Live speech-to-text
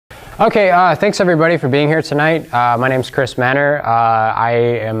Okay, thanks everybody for being here tonight. My name's Chris Manor. I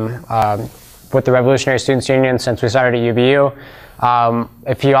am with the Revolutionary Students Union since we started at UVU.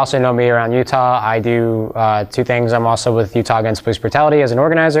 If you also know me around Utah, I do two things. I'm also with Utah Against Police Brutality as an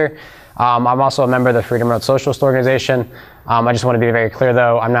organizer. I'm also a member of the Freedom Road Socialist organization. I just want to be very clear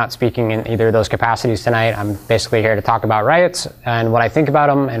though, I'm not speaking in either of those capacities tonight. I'm basically here to talk about riots and what I think about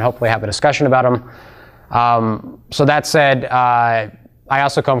them and hopefully have a discussion about them. So that said, I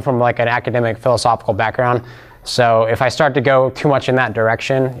also come from like an academic philosophical background. So if I start to go too much in that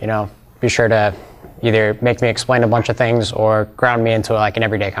direction, be sure to either make me explain a bunch of things or ground me into like an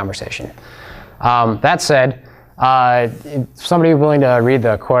everyday conversation. That said, somebody willing to read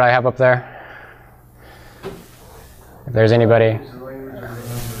the quote I have up there? If there's anybody.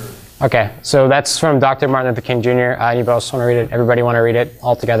 Okay, so that's from Dr. Martin Luther King Jr. Anybody else want to read it? Everybody want to read it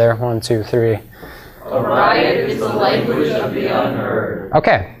all together? 1, 2, 3. A riot is the language of the unheard.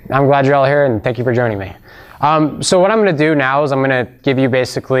 Okay, I'm glad you're all here and thank you for joining me. So what I'm going to do now is I'm going to give you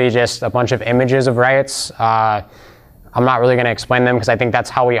basically just a bunch of images of riots. I'm not really going to explain them because I think that's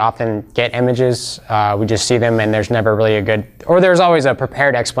how we often get images. We just see them and there's never really a good, or there's always a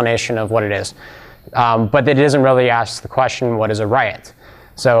prepared explanation of what it is. But it doesn't really ask the question, what is a riot?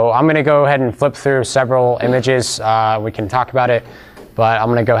 So I'm going to go ahead and flip through several images. We can talk about it, but I'm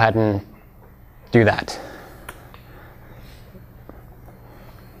going to go ahead and do that.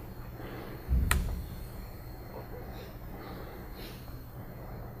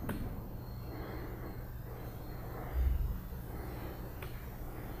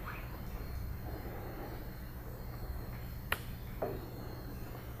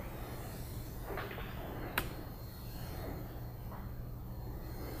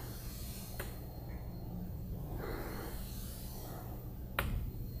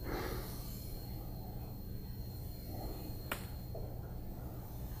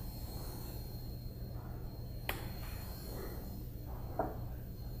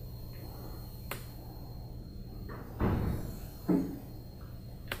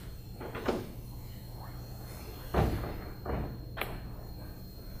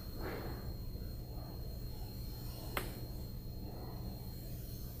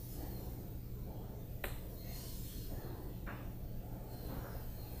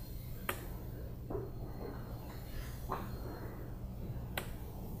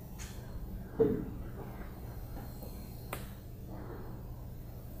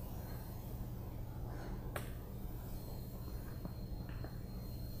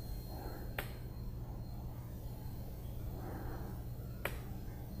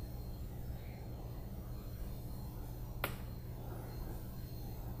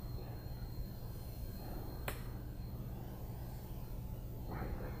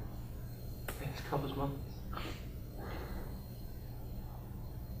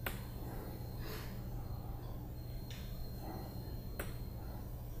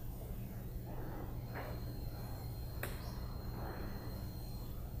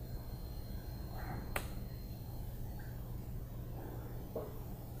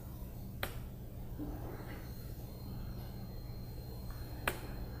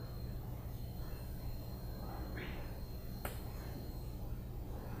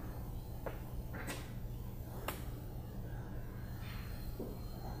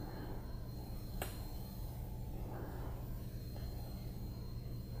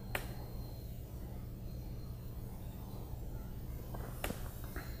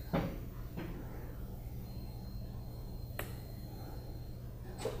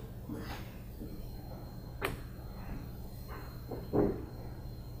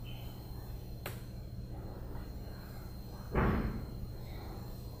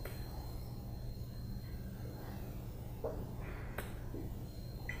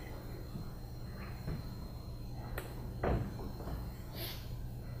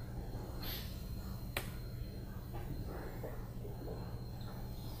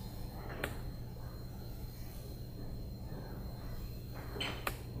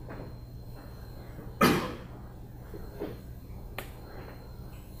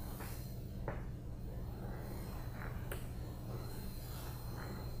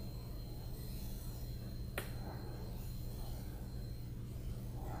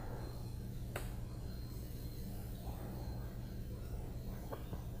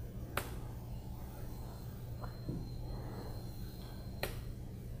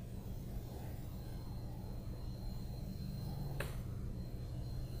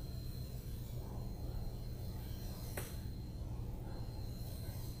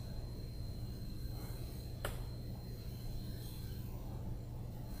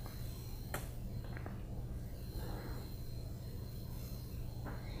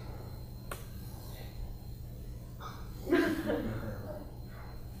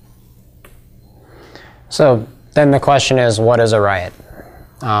 So then the question is, what is a riot?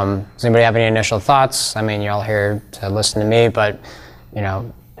 Does anybody have any initial thoughts? I mean, you're all here to listen to me, but, you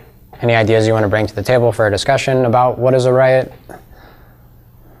know, any ideas you want to bring to the table for a discussion about what is a riot?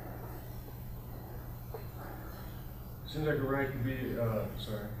 Seems like a riot could be,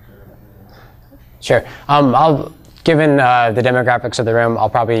 Sure. Given the demographics of the room, I'll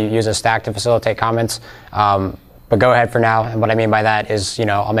probably use a stack to facilitate comments. But go ahead for now. And what I mean by that is, you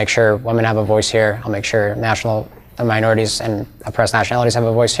know, I'll make sure women have a voice here. I'll make sure national minorities and oppressed nationalities have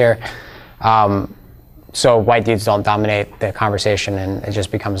a voice here. So white dudes don't dominate the conversation and it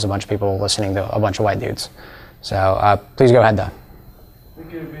just becomes a bunch of people listening to a bunch of white dudes. So please go ahead though. I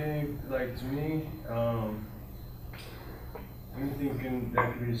think it'd be, like, to me, I'm thinking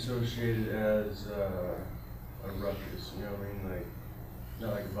that could be associated as a ruckus, you know what I mean? Like,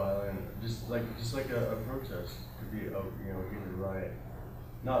 not like violent, just like a protest could be, you know, either riot.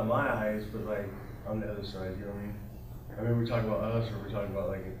 Not in my eyes, but like on the other side, you know what I mean? I mean, we're talking about us, or we're talking about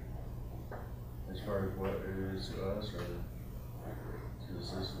like, as far as what it is to us, or to the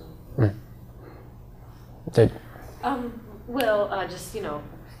system. Well, just, you know,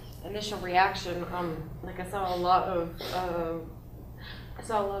 initial reaction. Like I saw a lot of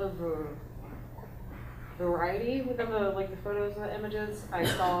variety within the photos and the images. I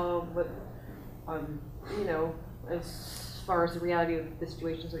saw what, you know, as far as the reality of the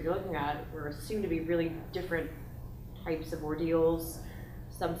situations that you're looking at, where seem to be really different types of ordeals.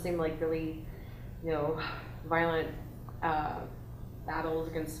 Some seem like really, you know, violent battles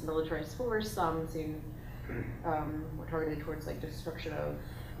against militarized force. Some seem more targeted towards like destruction of,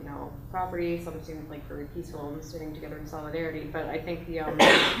 you know, property. Some seem like very peaceful and sitting together in solidarity. But I think the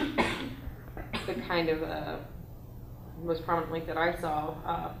kind of most prominent link that I saw,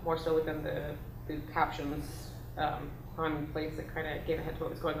 more so within the captions on place that kind of gave a head to what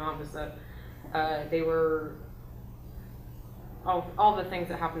was going on, was that they were all the things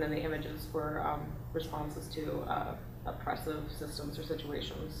that happened in the images were responses to oppressive systems or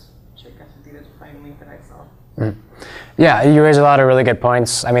situations, which I guess would be the defining link that I saw. Yeah, you raise a lot of really good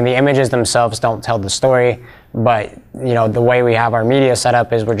points. I mean, the images themselves don't tell the story, but you know, the way we have our media set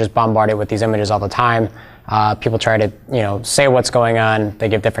up is we're just bombarded with these images all the time. People try to, you know, say what's going on. They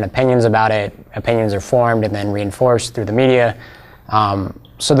give different opinions about it. Opinions are formed and then reinforced through the media.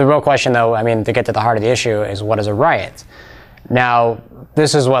 So the real question, though, I mean, to get to the heart of the issue, is what is a riot? Now,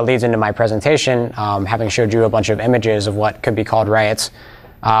 this is what leads into my presentation, having showed you a bunch of images of what could be called riots.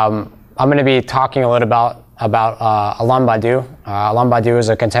 I'm going to be talking a little about Alain Badiou. Alain Badiou is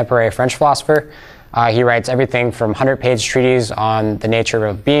a contemporary French philosopher. He writes everything from 100-page treatises on the nature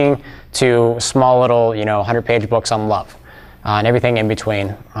of being to small little, you know, 100-page books on love, and everything in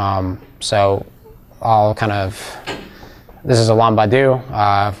between. So I'll this is Alain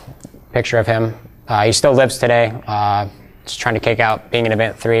Badiou, picture of him. He still lives today, just trying to kick out being in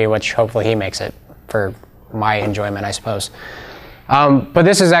event 3, which hopefully he makes it for my enjoyment, I suppose. But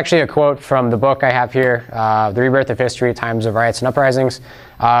this is actually a quote from the book I have here, The Rebirth of History, Times of Riots and Uprisings.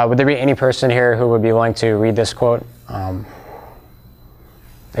 Would there be any person here who would be willing to read this quote?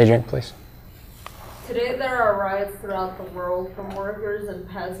 Adrian, please. Today there are riots throughout the world, from workers and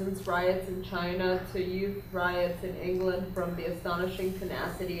peasants riots in China to youth riots in England, from the astonishing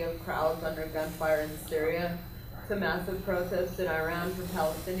tenacity of crowds under gunfire in Syria to massive protests in Iran for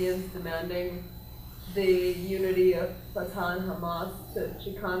Palestinians demanding the unity of Fatah and Hamas, to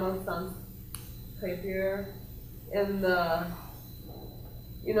Chicano sans papier. In the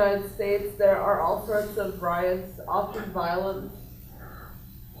United States, there are all sorts of riots, often violent,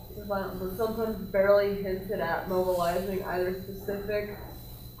 but sometimes barely hinted at, mobilizing either specific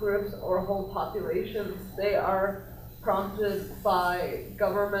groups or whole populations. They are prompted by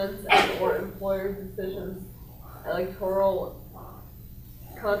governments and or employers' decisions, electoral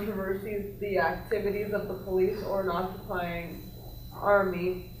controversies, the activities of the police or an occupying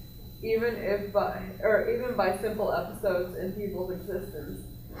army, even by simple episodes in people's existence.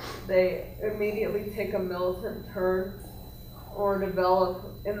 They immediately take a militant turn or develop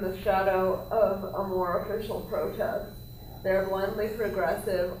in the shadow of a more official protest. They're blindly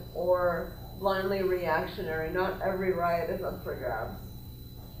progressive or blindly reactionary. Not every riot is up for grabs.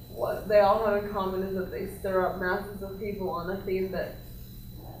 What they all have in common is that they stir up masses of people on a theme that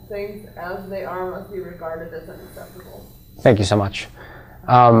things as they are must be regarded as unacceptable. Thank you so much.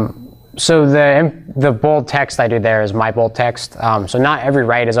 So the bold text I do there is my bold text. So not every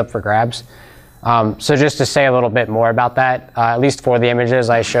riot is up for grabs. So just to say a little bit more about that, at least for the images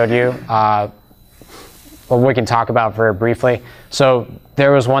I showed you, what we can talk about very briefly. So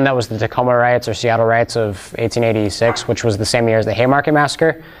there was one that was the Tacoma riots or Seattle riots of 1886, which was the same year as the Haymarket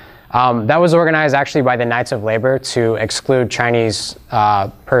Massacre. That was organized actually by the Knights of Labor to exclude Chinese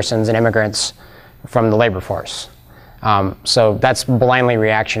persons and immigrants from the labor force. So that's blindly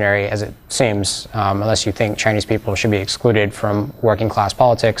reactionary, as it seems, unless you think Chinese people should be excluded from working class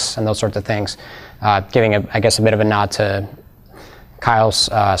politics and those sorts of things, giving, I guess, a bit of a nod to Kyle's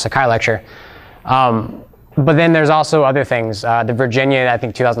Sakai lecture. But then there's also other things. The Virginia, I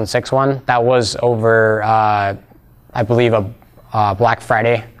think 2006 one, that was over, I believe, a Black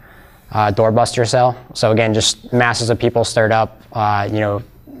Friday doorbuster sale. So again, just masses of people stirred up.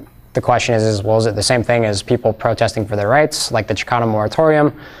 The question is, well, is it the same thing as people protesting for their rights, like the Chicano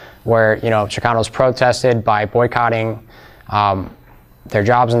moratorium, where, Chicanos protested by boycotting their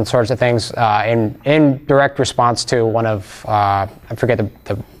jobs and sorts of things in direct response to one of, I forget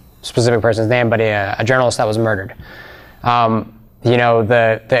the specific person's name, but a journalist that was murdered.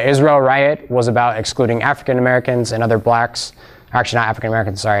 The Israel riot was about excluding African Americans and other blacks, actually not African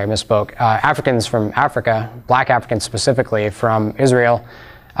Americans, sorry, I misspoke, Africans from Africa, black Africans specifically from Israel.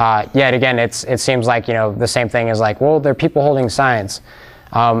 Yet again, it seems like, the same thing is like, well, they're people holding signs.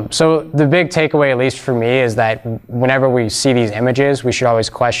 So the big takeaway, at least for me, is that whenever we see these images, we should always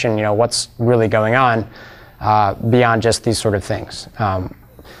question, what's really going on beyond just these sort of things.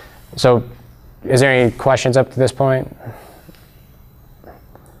 So is there any questions up to this point?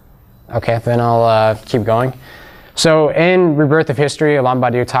 Okay, then I'll keep going. So in Rebirth of History, Alain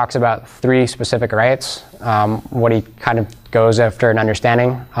Badiou talks about 3 specific riots, what he kind of goes after an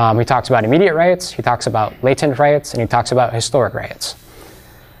understanding. He talks about immediate riots, he talks about latent riots, and he talks about historic riots.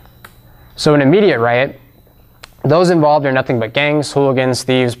 So an immediate riot, those involved are nothing but gangs, hooligans,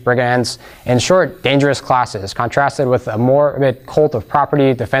 thieves, brigands, in short, dangerous classes, contrasted with a morbid cult of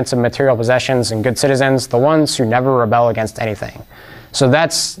property, defensive material possessions, and good citizens, the ones who never rebel against anything. So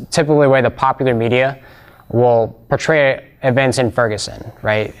that's typically the way the popular media will portray events in Ferguson,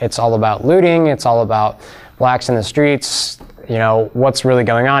 right? It's all about looting, it's all about blacks in the streets, what's really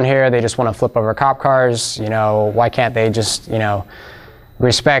going on here? They just want to flip over cop cars, why can't they just,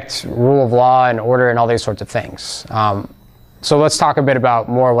 respect rule of law and order and all these sorts of things. So let's talk a bit about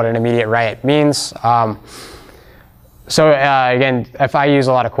more what an immediate riot means. Again, if I use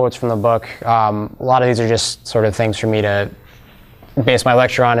a lot of quotes from the book, a lot of these are just sort of things for me to base my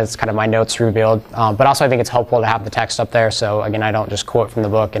lecture on. It's kind of my notes revealed, but also I think it's helpful to have the text up there, so again, I don't just quote from the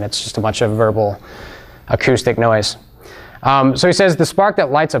book and it's just a bunch of verbal acoustic noise. So he says, the spark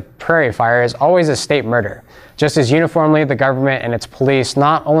that lights a prairie fire is always a state murder. Just as uniformly the government and its police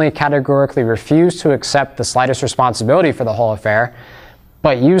not only categorically refuse to accept the slightest responsibility for the whole affair,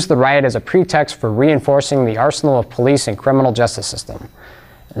 but use the riot as a pretext for reinforcing the arsenal of police and criminal justice system.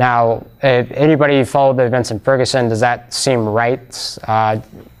 Now, anybody followed the events in Ferguson, does that seem right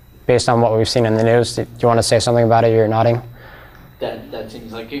based on what we've seen in the news? Do you want to say something about it? You're nodding. That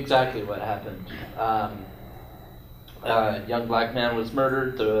seems like exactly what happened. A young black man was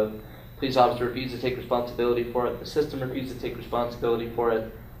murdered. The police officer refused to take responsibility for it. The system refused to take responsibility for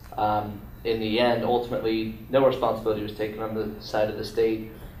it. In the end, ultimately, no responsibility was taken on the side of the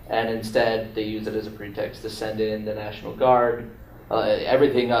state, and instead they used it as a pretext to send in the National Guard,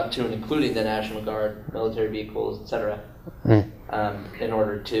 everything up to and including the National Guard, military vehicles, etc., in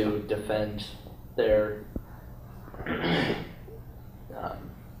order to defend their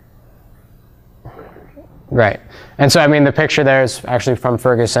Right. And so, I mean, the picture there is actually from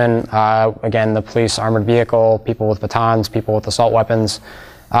Ferguson. Again, the police armored vehicle, people with batons, people with assault weapons,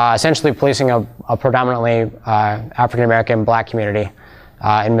 essentially policing a predominantly African-American black community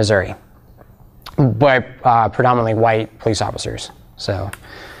in Missouri by predominantly white police officers. So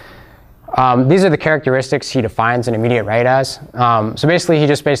these are the characteristics he defines an immediate riot as. So basically, he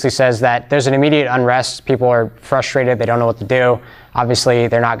just says that there's an immediate unrest. People are frustrated. They don't know what to do. Obviously,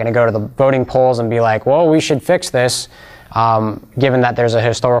 they're not going to go to the voting polls and be like, well, we should fix this, given that there's a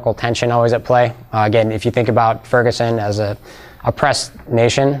historical tension always at play. Again, if you think about Ferguson as a oppressed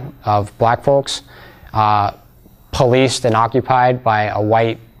nation of black folks, policed and occupied by a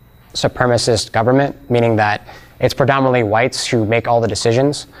white supremacist government, meaning that it's predominantly whites who make all the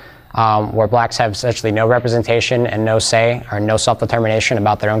decisions, where blacks have essentially no representation and no say or no self-determination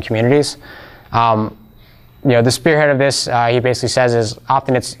about their own communities. The spearhead of this, he basically says, is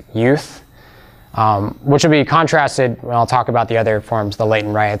often it's youth, which will be contrasted when I'll talk about the other forms, the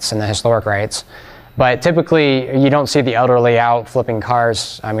latent riots and the historic riots. But typically, you don't see the elderly out flipping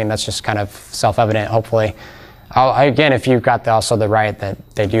cars. I mean, that's just kind of self-evident, hopefully. Again, if you've got also the riot that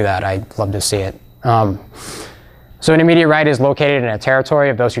they do that, I'd love to see it. So an immediate riot is located in a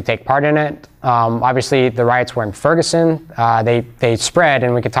territory of those who take part in it. Obviously, the riots were in Ferguson. They spread,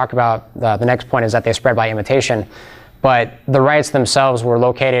 and we could talk about the next point is that they spread by imitation. but the riots themselves were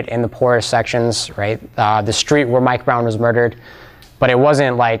located in the poorest sections, right? The street where Mike Brown was murdered, but it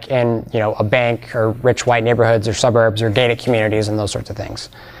wasn't like in, you know, a bank or rich white neighborhoods or suburbs or gated communities and those sorts of things.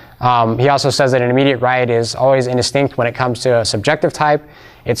 He also says that an immediate riot is always indistinct when it comes to a subjective type.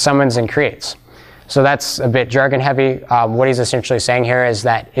 It summons and creates. So that's a bit jargon heavy. What he's essentially saying here is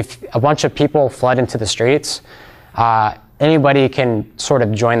that if a bunch of people flood into the streets, anybody can sort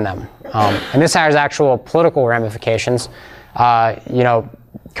of join them. And this has actual political ramifications. You know,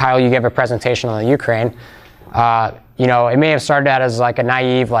 Kyle, you gave a presentation on the Ukraine. You know, it may have started out as like a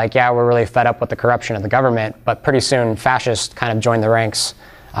naive, like, yeah, we're really fed up with the corruption of the government, but pretty soon fascists kind of joined the ranks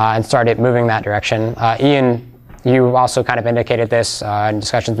and started moving that direction. Ian, you also kind of indicated this in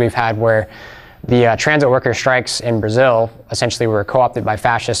discussions we've had where the transit worker strikes in Brazil essentially were co-opted by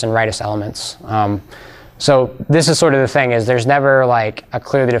fascist and rightist elements. So this is sort of the thing, is there's never like a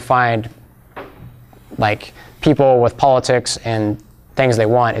clearly defined like people with politics and things they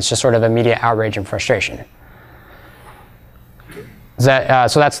want. It's just sort of immediate outrage and frustration. Is that,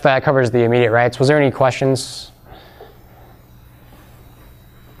 so that covers the immediate riots. Was there any questions?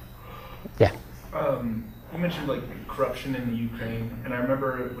 Yeah. You mentioned like corruption in the Ukraine, and I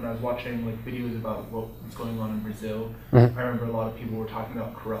remember when I was watching like videos about what was going on in Brazil, Mm-hmm. I remember a lot of people were talking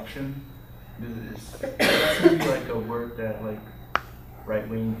about corruption. That seems to be like a word that like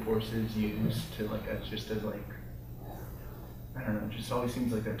right-wing forces use to like as like I don't know, it just always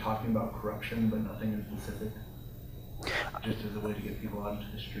seems like they're talking about corruption but nothing in specific. Just as a way to get people out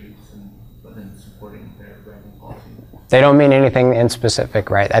into the streets and but then supporting their right-wing policy. They don't mean anything in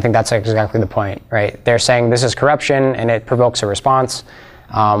specific, right? I think that's exactly the point, right? They're saying this is corruption and it provokes a response.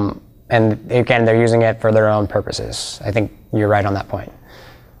 And again, they're using it for their own purposes. I think you're right on that point.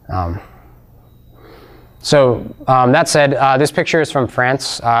 That said, this picture is from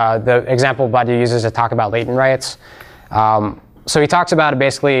France. The example Badiou uses to talk about latent riots. So he talks about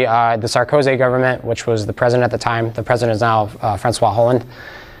basically the Sarkozy government, which was the president at the time. The president is now Francois Hollande.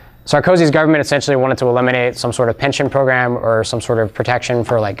 Sarkozy's government essentially wanted to eliminate some sort of pension program or some sort of protection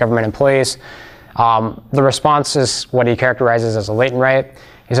for like government employees. The response is what he characterizes as a latent riot.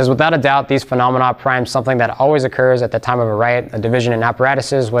 He says, without a doubt, these phenomena prime something that always occurs at the time of a riot, a division in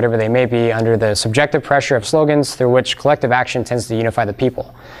apparatuses, whatever they may be, under the subjective pressure of slogans through which collective action tends to unify the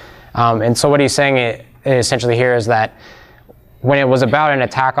people. And so what he's saying essentially here is that when it was about an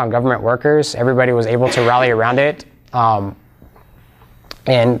attack on government workers, everybody was able to rally around it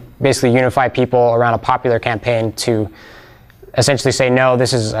and basically unify people around a popular campaign to essentially say, no,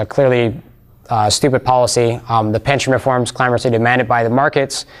 this is a clearly stupid policy. The pension reforms clamorously demanded by the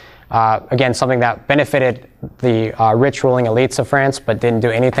markets, again, something that benefited the rich ruling elites of France, but didn't do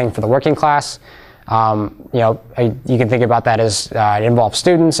anything for the working class. You can think about that as it involved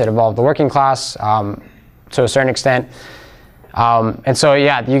students, it involved the working class to a certain extent. And so,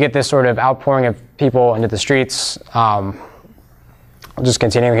 yeah, you get this sort of outpouring of people into the streets. I'll just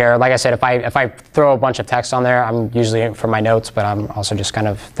continue here. Like I said, if I throw a bunch of text on there, I'm usually for my notes, but I'm also just kind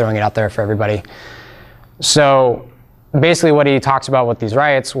of throwing it out there for everybody. So basically what he talks about with these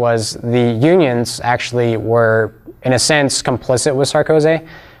riots was the unions actually were, in a sense, complicit with Sarkozy,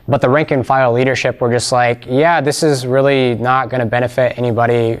 but the rank and file leadership were just like, yeah, this is really not going to benefit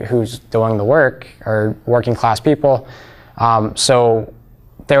anybody who's doing the work or working class people. So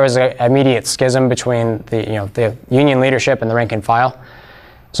there was an immediate schism between the union leadership and the rank and file.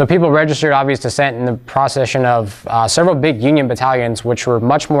 So people registered obvious dissent in the procession of several big union battalions, which were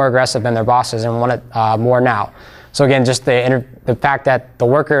much more aggressive than their bosses and wanted more now. So again, just the fact that the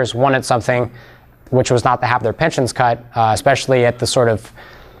workers wanted something, which was not to have their pensions cut, especially at the sort of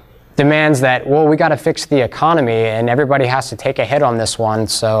demands that, well, we got to fix the economy and everybody has to take a hit on this one.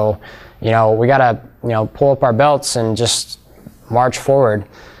 So, we got to, pull up our belts and just march forward.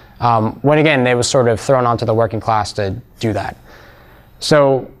 When again, it was sort of thrown onto the working class to do that.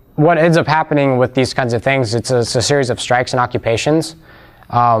 So what ends up happening with these kinds of things, it's a series of strikes and occupations.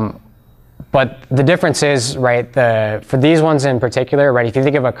 But the difference is, right, for these ones in particular, right, if you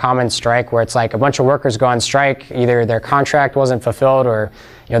think of a common strike where it's like a bunch of workers go on strike, either their contract wasn't fulfilled or,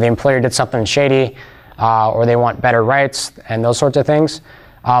 the employer did something shady, or they want better rights and those sorts of things.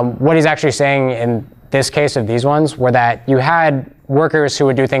 What he's actually saying in this case of these ones were that you had workers who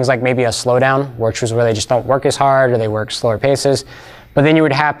would do things like maybe a slowdown, which was where they just don't work as hard or they work slower paces. But then you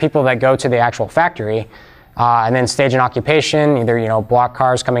would have people that go to the actual factory and then stage an occupation, either, block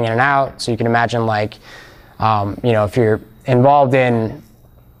cars coming in and out. So you can imagine like, if you're involved in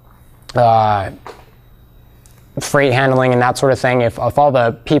freight handling and that sort of thing, if all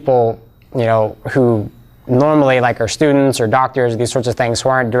the people, who normally like are students or doctors, these sorts of things who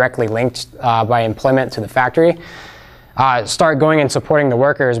aren't directly linked by employment to the factory, start going and supporting the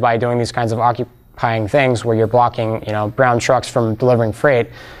workers by doing these kinds of occupying things where you're blocking, brown trucks from delivering freight,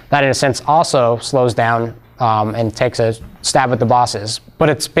 that in a sense also slows down and takes a stab at the bosses. But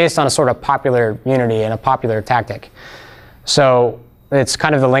it's based on a sort of popular unity and a popular tactic. So it's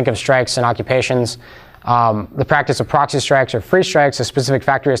kind of the link of strikes and occupations. The practice of proxy strikes or free strikes, a specific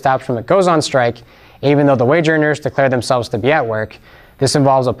factory establishment that goes on strike, even though the wage earners declare themselves to be at work. This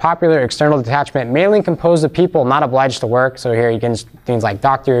involves a popular external detachment mainly composed of people not obliged to work. So here you get things like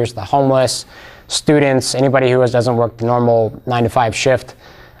doctors, the homeless, students, anybody who doesn't work the normal 9-to-5 shift.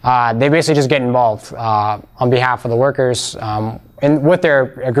 They basically just get involved on behalf of the workers and with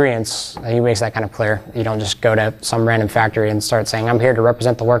their agreements. He makes that kind of clear. You don't just go to some random factory and start saying, I'm here to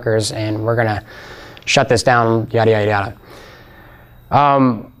represent the workers and we're going to shut this down, yada, yada,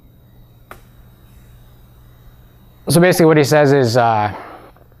 yada. So basically what he says is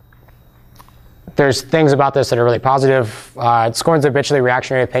there's things about this that are really positive. It scorns the habitually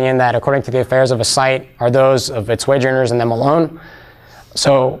reactionary opinion that according to the affairs of a site are those of its wage earners and them alone.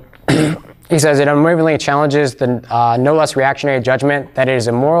 So he says it unwaveringly challenges the no less reactionary judgment that it is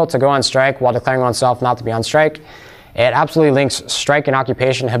immoral to go on strike while declaring oneself not to be on strike. It absolutely links strike and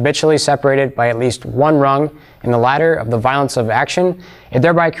occupation habitually separated by at least one rung in the ladder of the violence of action. It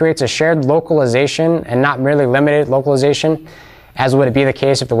thereby creates a shared localization and not merely limited localization, as would it be the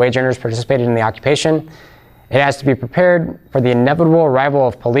case if the wage earners participated in the occupation. It has to be prepared for the inevitable arrival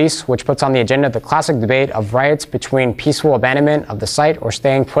of police, which puts on the agenda the classic debate of riots between peaceful abandonment of the site or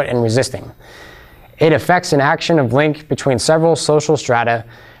staying put and resisting. It affects an action of link between several social strata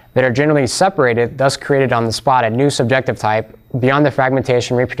that are generally separated, thus created on the spot a new subjective type beyond the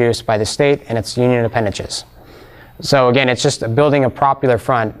fragmentation reproduced by the state and its union appendages. So again, it's just building a popular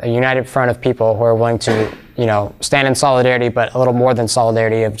front, a united front of people who are willing to, stand in solidarity, but a little more than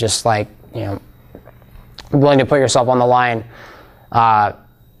solidarity of just like, willing to put yourself on the line.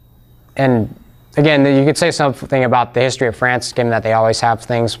 And again, you could say something about the history of France, given that they always have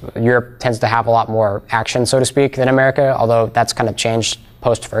things. Europe tends to have a lot more action, so to speak, than America, although that's kind of changed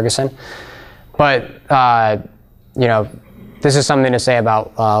post-Ferguson. But, this is something to say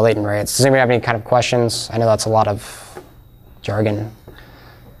about latent riots. Does anybody have any kind of questions? I know that's a lot of jargon.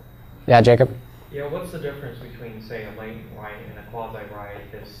 Yeah, Jacob? Yeah, what's the difference between, say, a latent riot and a quasi-riot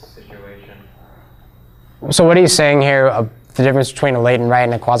in this situation? So what he's saying here, the difference between a latent riot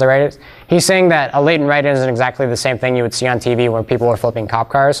and a quasi-riot, he's saying that a latent riot isn't exactly the same thing you would see on TV where people are flipping cop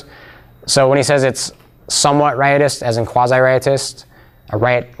cars. So when he says it's somewhat riotous, as in quasi-riotous,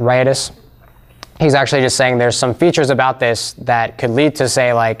 riotous, he's actually just saying there's some features about this that could lead to,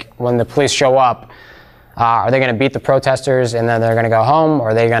 say, like when the police show up, are they going to beat the protesters and then they're going to go home, or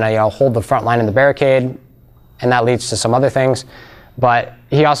are they going to hold the front line in the barricade, and that leads to some other things. But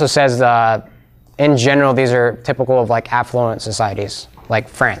he also says in general these are typical of like affluent societies like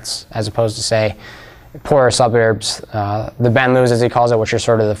France, as opposed to, say, poorer suburbs, the banlieues as he calls it, which are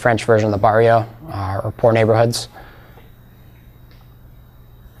sort of the French version of the barrio, or poor neighborhoods.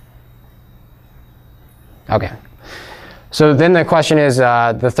 Okay, so then the question is,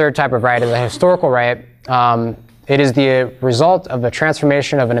 the third type of riot is a historical riot. It is the result of the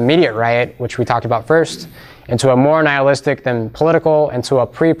transformation of an immediate riot, which we talked about first, into a more nihilistic than political, into a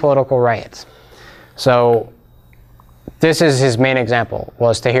pre-political riot. So this is his main example,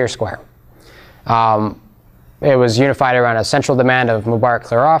 was Tahrir Square. It was unified around a central demand of Mubarak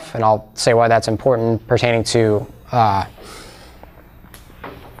clear off, and I'll say why that's important pertaining to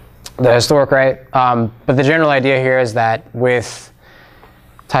the historic riot. But the general idea here is that with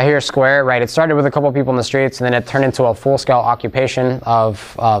Tahrir Square, right, it started with a couple of people in the streets, and then it turned into a full-scale occupation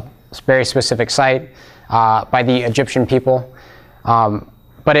of a very specific site by the Egyptian people.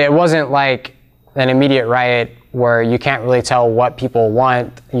 But it wasn't like an immediate riot where you can't really tell what people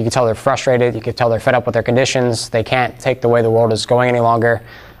want. You can tell they're frustrated. You can tell they're fed up with their conditions. They can't take the way the world is going any longer.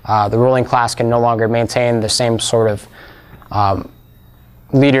 The ruling class can no longer maintain the same sort of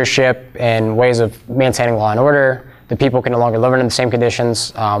leadership and ways of maintaining law and order. The people can no longer live under the same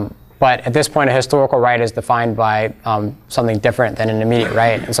conditions. But at this point, a historical riot is defined by something different than an immediate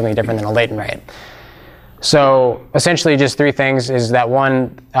riot and something different than a latent riot. So essentially just three things is that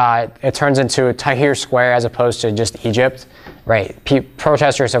one, it turns into Tahrir Square as opposed to just Egypt, right?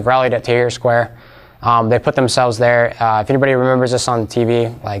 Protesters have rallied at Tahrir Square. They put themselves there. If anybody remembers this on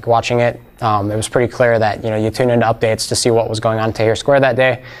TV, like watching it, it was pretty clear that you tune into updates to see what was going on at Tahrir Square that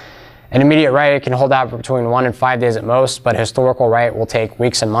day. An immediate riot can hold out for between 1 and 5 days at most, but a historical riot will take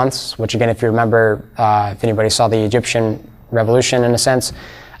weeks and months, which again, if you remember, if anybody saw the Egyptian revolution in a sense,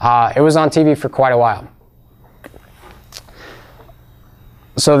 it was on TV for quite a while.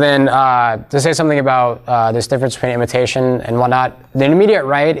 So then, to say something about this difference between imitation and whatnot, the immediate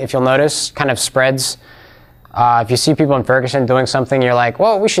right, if you'll notice, kind of spreads. If you see people in Ferguson doing something, you're like,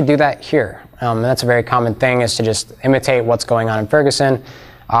 well, we should do that here. And that's a very common thing, is to just imitate what's going on in Ferguson.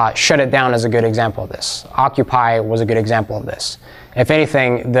 Shut It Down is a good example of this. Occupy was a good example of this. If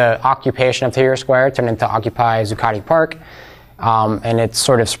anything, the occupation of Tahrir Square turned into Occupy Zuccotti Park, and it's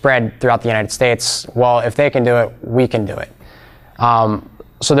sort of spread throughout the United States. Well, if they can do it, we can do it.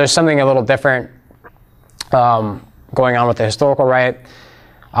 So there's something a little different going on with the historical right.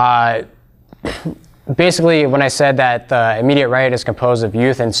 Basically, when I said that the immediate right is composed of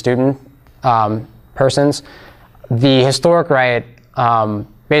youth and student persons, the historic right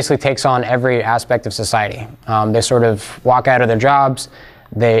basically takes on every aspect of society. They sort of walk out of their jobs.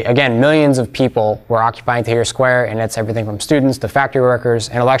 Again, millions of people were occupying Tahrir Square, and it's everything from students to factory workers,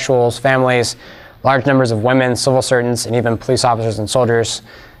 intellectuals, families, large numbers of women, civil servants, and even police officers and soldiers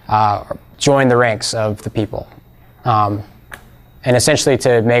joined the ranks of the people. And essentially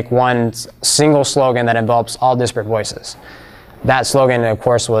to make one single slogan that envelops all disparate voices. That slogan, of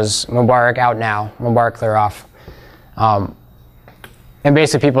course, was Mubarak out now, Mubarak clear off. And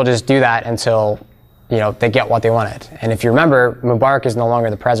basically people just do that until they get what they wanted. And if you remember, Mubarak is no longer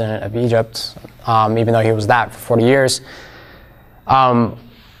the president of Egypt, even though he was that for 40 years. But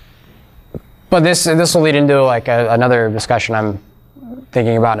this will lead into like another discussion I'm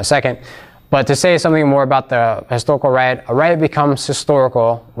thinking about in a second. But to say something more about the historical right, a right becomes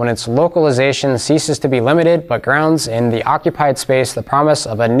historical when its localization ceases to be limited, but grounds in the occupied space the promise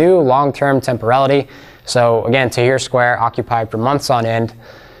of a new long-term temporality. So again, Tahrir Square occupied for months on end.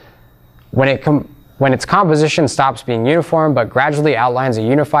 When its composition stops being uniform, but gradually outlines a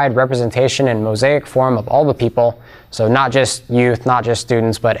unified representation in mosaic form of all the people. So not just youth, not just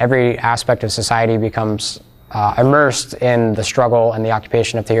students, but every aspect of society becomes immersed in the struggle and the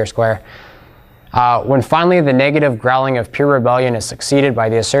occupation of Tahrir Square. When finally the negative growling of pure rebellion is succeeded by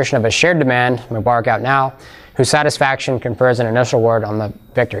the assertion of a shared demand, Mubarak out now, whose satisfaction confers an initial word on the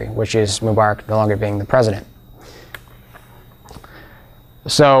victory, which is Mubarak no longer being the president.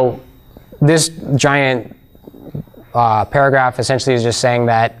 So this giant paragraph essentially is just saying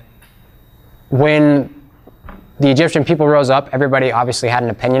that when the Egyptian people rose up, everybody obviously had an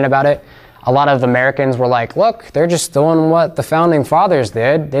opinion about it. A lot of Americans were like, look, they're just doing what the founding fathers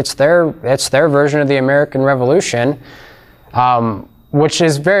did. It's their version of the American Revolution, which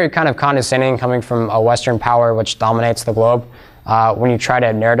is very kind of condescending coming from a Western power which dominates the globe. When you try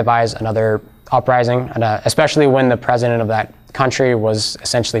to narrativize another uprising, and, especially when the president of that country was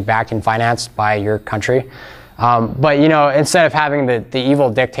essentially backed and financed by your country. But instead of having the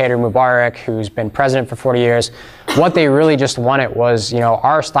evil dictator Mubarak, who's been president for 40 years, what they really just wanted was,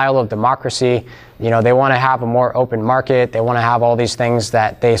 our style of democracy. They want to have a more open market. They want to have all these things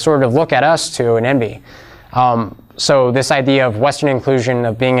that they sort of look at us to and envy. So this idea of Western inclusion,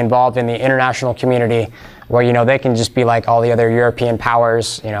 of being involved in the international community, where, they can just be like all the other European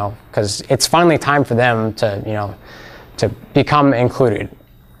powers, because it's finally time for them to, to become included.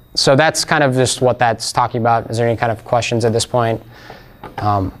 So that's kind of just what that's talking about. Is there any kind of questions at this point?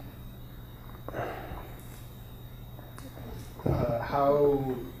 How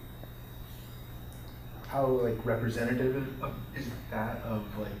like representative is that of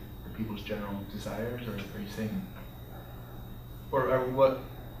like the people's general desires, or are you saying, or what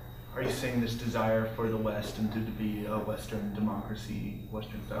are you saying, this desire for the West and to be a Western democracy,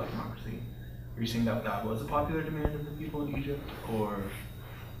 Western style democracy? Are you saying that that was a popular demand of the people in Egypt, or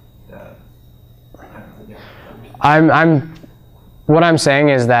that? I don't know. Yeah. What I'm saying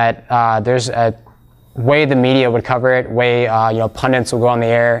is that there's a way the media would cover it, way pundits will go on the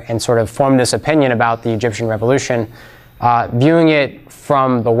air and sort of form this opinion about the Egyptian revolution, viewing it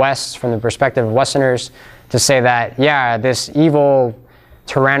from the West, from the perspective of Westerners, to say that, yeah, this evil,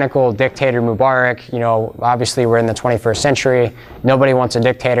 tyrannical dictator Mubarak, obviously we're in the 21st century, nobody wants a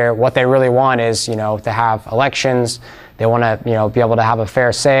dictator. What they really want is, to have elections. They want to, be able to have a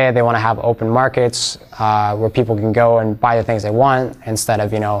fair say. They want to have open markets where people can go and buy the things they want, instead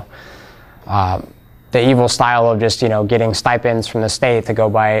of, the evil style of just, getting stipends from the state to go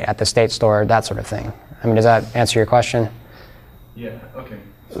buy at the state store, that sort of thing. I mean, does that answer your question? Yeah. Okay.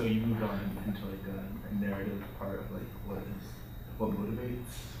 So you moved on into like a narrative part of like what motivates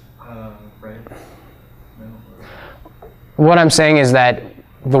riots. No? What I'm saying is that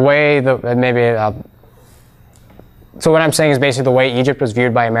the way so what I'm saying is basically the way Egypt was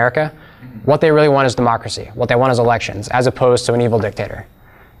viewed by America. What they really want is democracy. What they want is elections, as opposed to an evil dictator.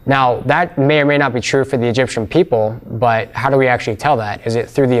 Now, that may or may not be true for the Egyptian people, but how do we actually tell that? Is it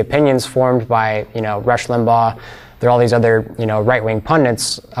through the opinions formed by, Rush Limbaugh, there are all these other, right-wing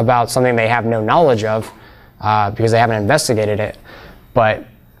pundits about something they have no knowledge of because they haven't investigated it. But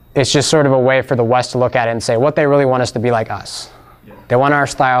it's just sort of a way for the West to look at it and say what they really want us to be like us. Yeah. They want our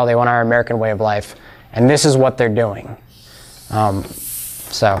style, they want our American way of life, and this is what they're doing.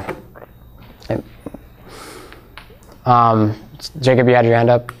 Jacob, you had your hand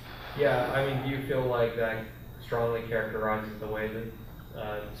up? Yeah, I mean, do you feel like that strongly characterizes the way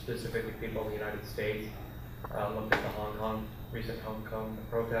that specifically people in the United States looked at the recent Hong Kong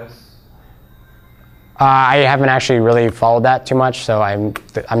protests? I haven't actually really followed that too much, so I'm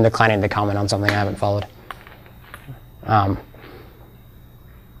declining to comment on something I haven't followed.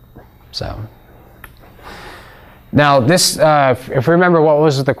 Now this, if we remember, what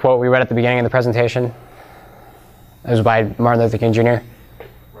was the quote we read at the beginning of the presentation? It was by Martin Luther King Jr.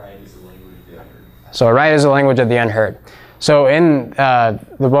 Riot is the language of the unheard. So a riot is the language of the unheard. So in the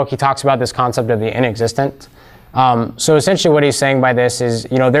book, he talks about this concept of the inexistent. So essentially what he's saying by this is,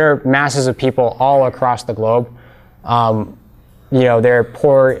 there are masses of people all across the globe. There are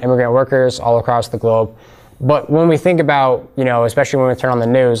poor immigrant workers all across the globe. But when we think about, especially when we turn on the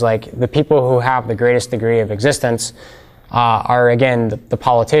news, like the people who have the greatest degree of existence are, again, the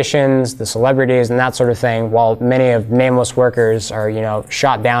politicians, the celebrities, and that sort of thing, while many of nameless workers are,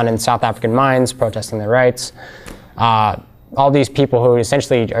 shot down in South African mines protesting their rights. All these people who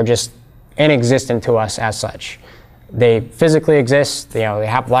essentially are just inexistent to us as such. They physically exist, they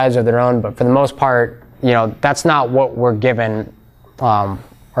have lives of their own, but for the most part, that's not what we're given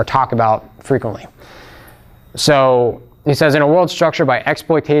or talk about frequently. So he says, in a world structured by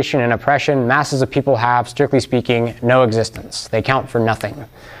exploitation and oppression, masses of people have, strictly speaking, no existence. They count for nothing.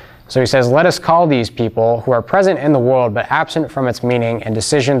 So he says, let us call these people who are present in the world but absent from its meaning and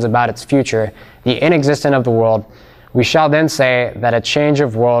decisions about its future, the inexistent of the world. We shall then say that a change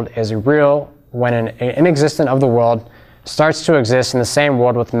of world is real when an inexistent of the world starts to exist in the same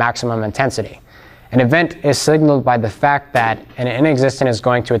world with maximum intensity. An event is signaled by the fact that an inexistent is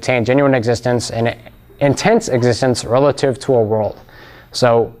going to attain genuine existence and intense existence relative to a world.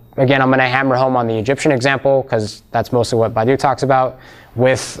 So again, I'm going to hammer home on the Egyptian example because that's mostly what Badiou talks about.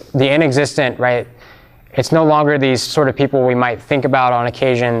 With the inexistent, right, it's no longer these sort of people we might think about on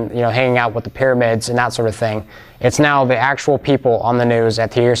occasion, hanging out with the pyramids and that sort of thing. It's now the actual people on the news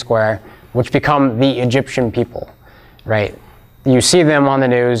at Tahrir Square, which become the Egyptian people, right? You see them on the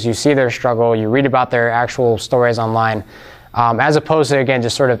news, you see their struggle, you read about their actual stories online, as opposed to, again,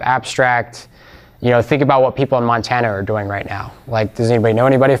 just sort of abstract, think about what people in Montana are doing right now. Like, does anybody know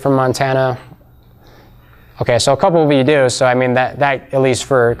anybody from Montana? Okay, so a couple of you do, so I mean, that at least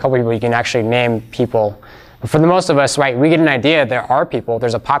for a couple of people, you can actually name people. But for the most of us, right, we get an idea there are people,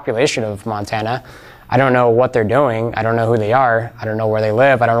 there's a population of Montana. I don't know what they're doing, I don't know who they are, I don't know where they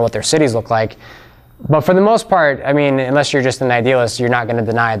live, I don't know what their cities look like. But for the most part, I mean, unless you're just an idealist, you're not going to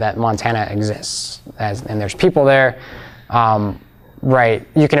deny that Montana exists, and there's people there. Right,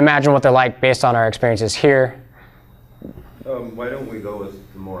 you can imagine what they're like based on our experiences here. Why don't we go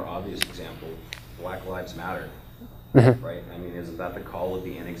with the more obvious example, Black Lives Matter, right? I mean, isn't that the call of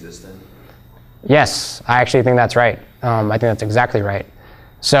the inexistent? Yes, I actually think that's right. I think that's exactly right.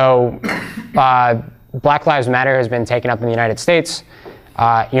 So Black Lives Matter has been taken up in the United States.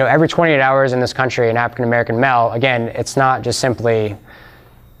 Every 28 hours in this country, an African-American male, again, it's not just simply,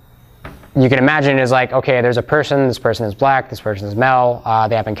 you can imagine is like, okay, there's a person, this person is black, this person is male,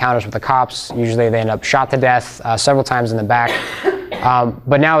 they have encounters with the cops, usually they end up shot to death several times in the back.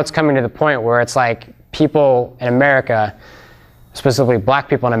 But now it's coming to the point where it's like people in America, specifically black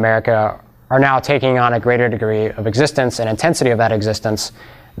people in America, are now taking on a greater degree of existence and intensity of that existence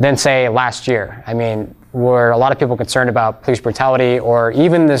than, say, last year. I mean, were a lot of people concerned about police brutality or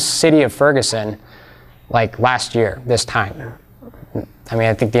even the city of Ferguson, like last year, this time? I mean,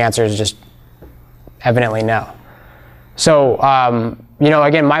 I think the answer is just evidently no. So,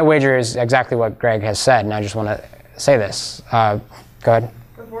 again, my wager is exactly what Greg has said, and I just want to say this. Go ahead.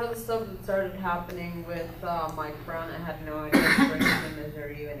 Before the stuff that started happening with Mike Brown, I had no idea Ferguson,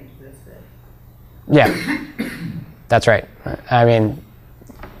 Missouri even existed. Yeah, that's right. I mean,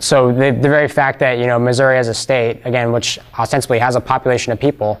 so the very fact that, Missouri as a state, again, which ostensibly has a population of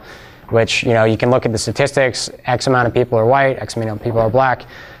people, which, you can look at the statistics, X amount of people are white, X amount of people are black.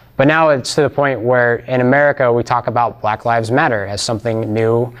 But now it's to the point where in America we talk about Black Lives Matter as something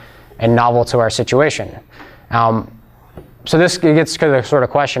new and novel to our situation. So this gets to the sort of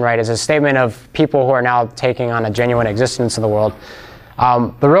question, right, is a statement of people who are now taking on a genuine existence in the world.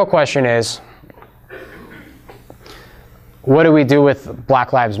 The real question is, what do we do with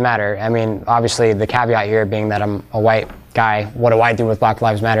Black Lives Matter? I mean, obviously the caveat here being that I'm a white guy, what do I do with Black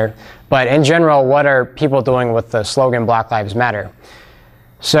Lives Matter? But in general, what are people doing with the slogan Black Lives Matter?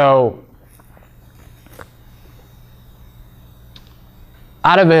 So,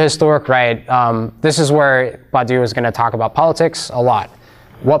 out of a historic riot, this is where Badiou is going to talk about politics a lot.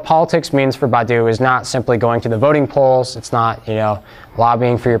 What politics means for Badiou is not simply going to the voting polls. It's not,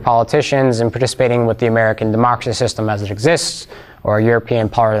 lobbying for your politicians and participating with the American democracy system as it exists, or a European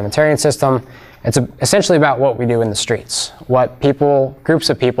parliamentarian system. It's essentially about what we do in the streets, what people, groups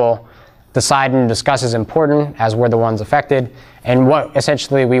of people, decide and discuss is important as we're the ones affected, and what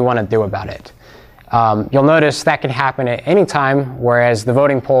essentially we want to do about it. You'll notice that can happen at any time, whereas the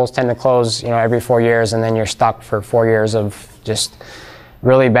voting polls tend to close, every 4 years, and then you're stuck for 4 years of just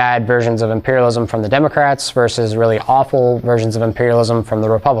really bad versions of imperialism from the Democrats versus really awful versions of imperialism from the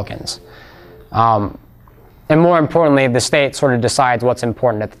Republicans. And more importantly, the state sort of decides what's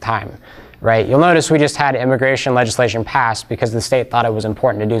important at the time, right? You'll notice we just had immigration legislation passed because the state thought it was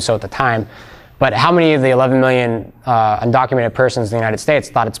important to do so at the time. But how many of the 11 million undocumented persons in the United States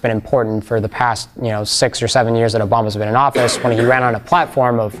thought it's been important for the past 6 or 7 years that Obama's been in office, when he ran on a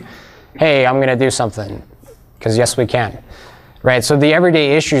platform of, hey, I'm going to do something, because yes, we can. Right, so the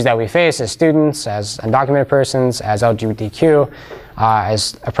everyday issues that we face as students, as undocumented persons, as LGBTQ,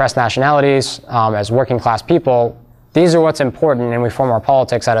 as oppressed nationalities, as working class people, these are what's important, and we form our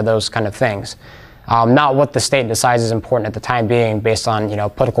politics out of those kind of things. Not what the state decides is important at the time being based on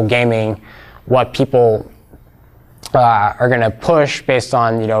political gaming, what people are going to push based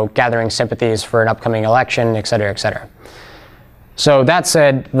on gathering sympathies for an upcoming election, et cetera, et cetera. So that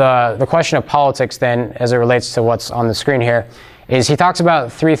said, the question of politics then, as it relates to what's on the screen here, is he talks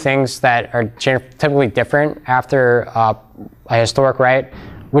about 3 things that are typically different after a historic riot,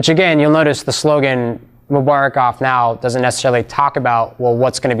 which again, you'll notice the slogan Mubarak off now doesn't necessarily talk about, well,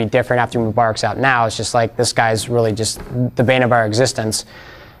 what's going to be different after Mubarak's out now. It's just like, this guy's really just the bane of our existence.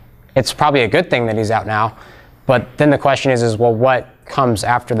 It's probably a good thing that he's out now, but then the question is well, what comes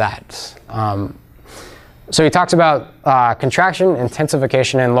after that? So he talks about contraction,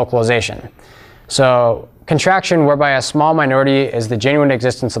 intensification, and localization. So contraction, whereby a small minority is the genuine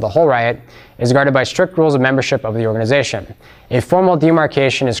existence of the whole riot, is guarded by strict rules of membership of the organization. A formal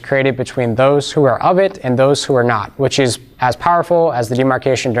demarcation is created between those who are of it and those who are not, which is as powerful as the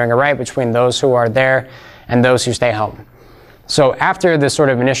demarcation during a riot between those who are there and those who stay home. So after the sort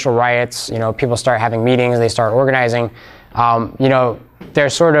of initial riots, people start having meetings, they start organizing,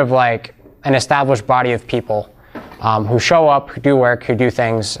 there's sort of like an established body of people who show up, who do work, who do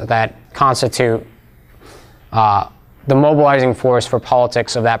things that constitute the mobilizing force for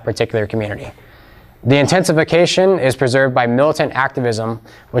politics of that particular community. The intensification is preserved by militant activism,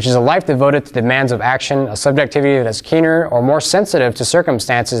 which is a life devoted to demands of action, a subjectivity that is keener or more sensitive to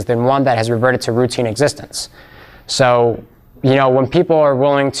circumstances than one that has reverted to routine existence. So, when people are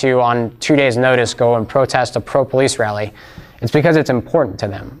willing to, on 2 days' notice, go and protest a pro-police rally, it's because it's important to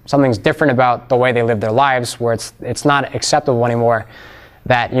them. Something's different about the way they live their lives, where it's not acceptable anymore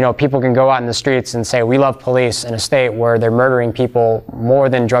that people can go out in the streets and say we love police in a state where they're murdering people more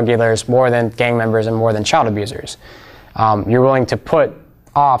than drug dealers, more than gang members, and more than child abusers. You're willing to put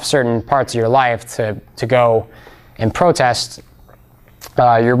off certain parts of your life to go and protest.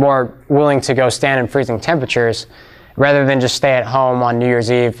 You're more willing to go stand in freezing temperatures rather than just stay at home on New Year's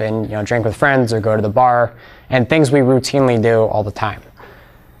Eve and drink with friends or go to the bar, and things we routinely do all the time.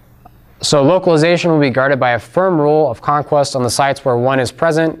 So localization will be guarded by a firm rule of conquest on the sites where one is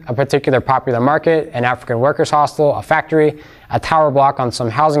present, a particular popular market, an African workers hostel, a factory, a tower block on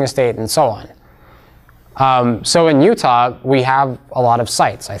some housing estate, and so on. So in Utah, we have a lot of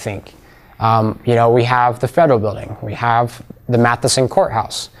sites, I think. We have the federal building, we have the Matheson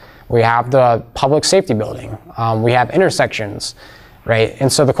courthouse, we have the public safety building, we have intersections, right?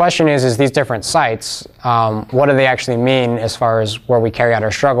 And so the question is these different sites, what do they actually mean as far as where we carry out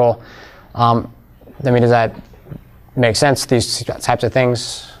our struggle? Does that make sense, these types of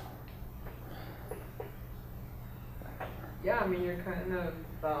things? Yeah, you're kind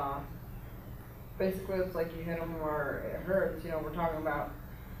of, basically it's like you hit them where it hurts. We're talking about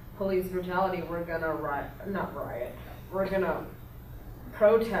police brutality. We're gonna we're gonna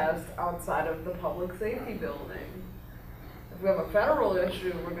protest outside of the public safety building. If we have a federal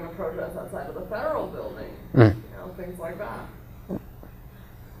issue, we're gonna protest outside of the federal building. Things like that.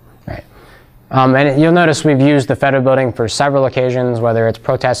 Right. And you'll notice we've used the federal building for several occasions, whether it's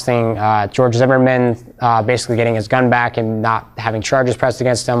protesting George Zimmerman basically getting his gun back and not having charges pressed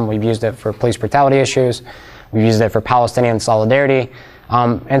against him. We've used it for police brutality issues. We've used it for Palestinian solidarity.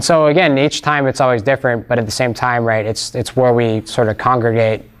 And so again, each time it's always different, but at the same time, right, it's where we sort of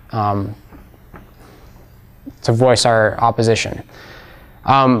congregate to voice our opposition.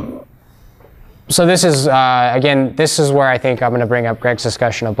 So this is, again, this is where I think I'm going to bring up Greg's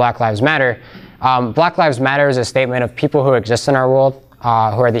discussion of Black Lives Matter. Black Lives Matter is a statement of people who exist in our world, who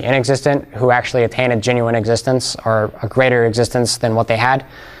are the inexistent, who actually attain a genuine existence or a greater existence than what they had.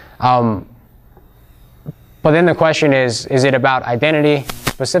 But then the question is it about identity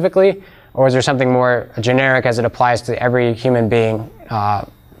specifically, or is there something more generic as it applies to every human being,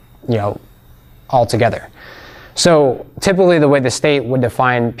 you know, altogether? So typically the way the state would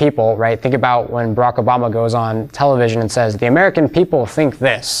define people, right? Think about when Barack Obama goes on television and says, the American people think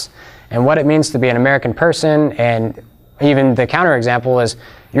this, and what it means to be an American person, and even the counterexample is,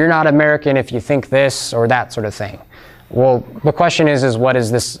 you're not American if you think this or that sort of thing. Well, the question is what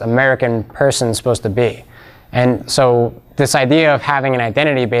is this American person supposed to be? And so this idea of having an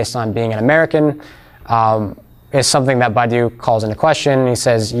identity based on being an American is something that Badiou calls into question. He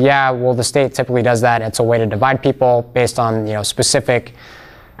says, yeah, well, the state typically does that. It's a way to divide people based on, you know, specific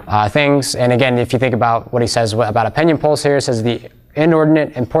things. And again, if you think about what he says about opinion polls here, it says the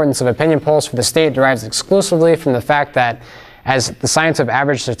inordinate importance of opinion polls for the state derives exclusively from the fact that, as the science of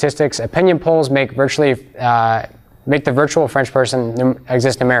average statistics, opinion polls make the virtual French person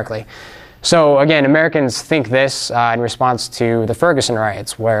exist numerically. So again, Americans think this in response to the Ferguson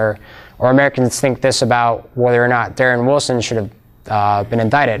riots, or Americans think this about whether or not Darren Wilson should have been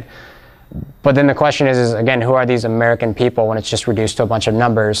indicted. But then the question is again, who are these American people when it's just reduced to a bunch of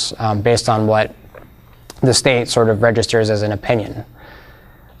numbers based on what the state sort of registers as an opinion?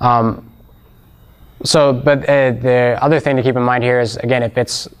 But the other thing to keep in mind here is, again, if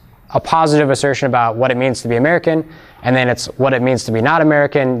it's a positive assertion about what it means to be American, and then it's what it means to be not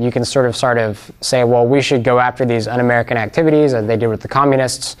American, you can sort of say, well, we should go after these un-American activities as they did with the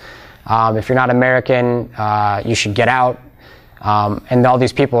communists. If you're not American, you should get out. And all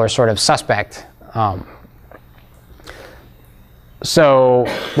these people are sort of suspect. So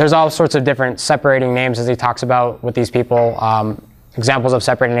there's all sorts of different separating names as he talks about with these people. Examples of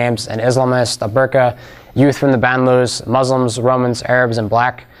separating names: an Islamist, a burqa, youth from the Banlieus, Muslims, Romans, Arabs, and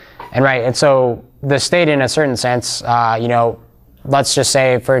black. And so the state, in a certain sense, you know, let's just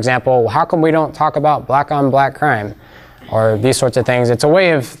say, for example, how come we don't talk about black on black crime or these sorts of things? It's a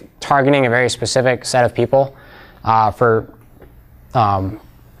way of targeting a very specific set of people for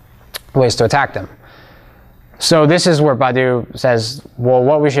ways to attack them. So this is where Badiou says, well,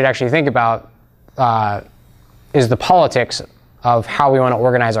 what we should actually think about is the politics of how we want to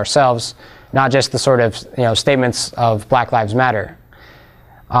organize ourselves, not just the sort of, you know, statements of Black Lives Matter.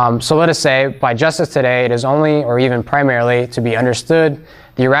 So let us say, by justice today, it is only, or even primarily, to be understood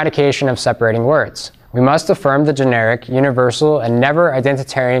the eradication of separating words. We must affirm the generic, universal, and never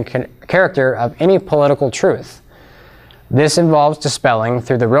identitarian character of any political truth. This involves dispelling,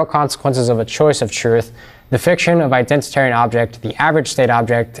 through the real consequences of a choice of truth, the fiction of identitarian object, the average state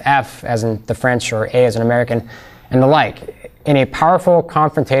object, F as in the French or A as an American, and the like. In a powerful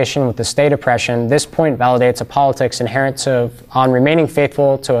confrontation with the state oppression, this point validates a politics inherent on remaining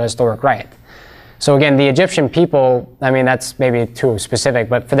faithful to a historic right. So again, the Egyptian people, I mean, that's maybe too specific,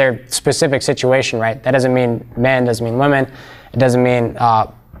 but for their specific situation, right, that doesn't mean men, doesn't mean women. It doesn't mean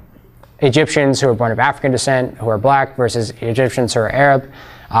Egyptians who are born of African descent, who are black, versus Egyptians who are Arab,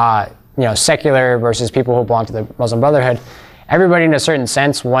 you know, secular versus people who belong to the Muslim Brotherhood. Everybody, in a certain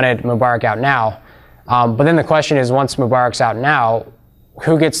sense, wanted Mubarak out now. But then the question is, once Mubarak's out now,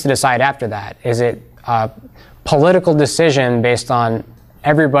 who gets to decide after that? Is it a political decision based on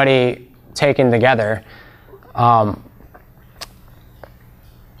everybody taken together?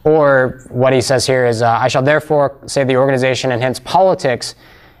 Or what he says here is, I shall therefore say the organization and hence politics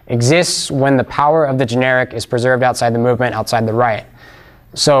exists when the power of the generic is preserved outside the movement, outside the riot.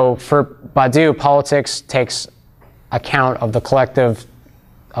 So for Badiou, politics takes account of the collective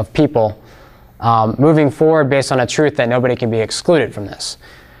of people moving forward based on a truth that nobody can be excluded from this.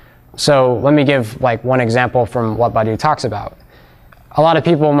 So let me give like one example from what Badiou talks about. A lot of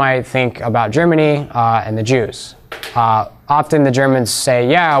people might think about Germany and the Jews. Often the Germans say,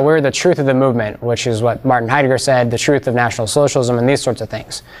 yeah, we're the truth of the movement, which is what Martin Heidegger said, the truth of National Socialism and these sorts of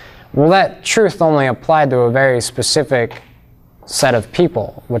things. Well, that truth only applied to a very specific set of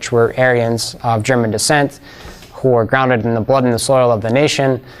people, which were Aryans of German descent, who were grounded in the blood and the soil of the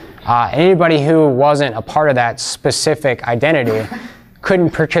nation. Anybody who wasn't a part of that specific identity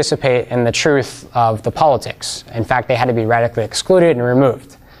couldn't participate in the truth of the politics. In fact, they had to be radically excluded and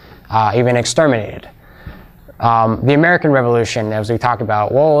removed, even exterminated. The American Revolution, as we talked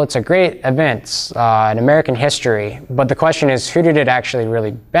about, well, it's a great event in American history, but the question is, who did it actually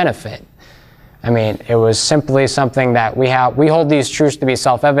really benefit? I mean, it was simply something that we hold these truths to be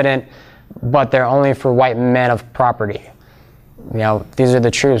self-evident, but they're only for white men of property. You know, these are the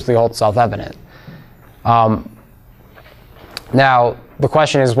truths we hold self-evident. Now, the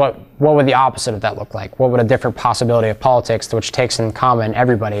question is, what would the opposite of that look like? What would a different possibility of politics, which takes in common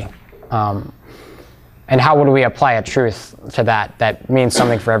everybody? And how would we apply a truth to that means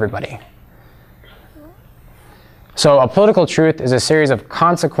something for everybody? So a political truth is a series of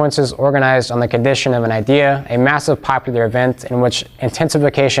consequences organized on the condition of an idea, a massive popular event in which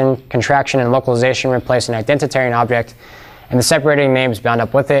intensification, contraction, and localization replace an identitarian object and the separating names bound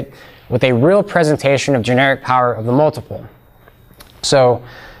up with it, with a real presentation of generic power of the multiple. So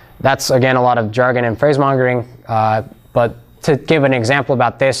that's, again, a lot of jargon and phrasemongering, but to give an example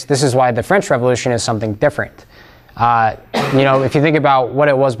about this is why the French Revolution is something different. You know, if you think about what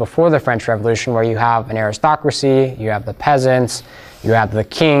it was before the French Revolution, where you have an aristocracy, you have the peasants, you have the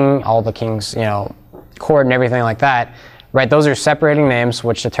king, all the king's, you know, court and everything like that, right? Those are separating names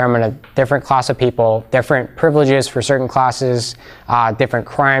which determine a different class of people, different privileges for certain classes, different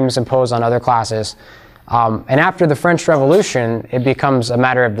crimes imposed on other classes. And after the French Revolution, it becomes a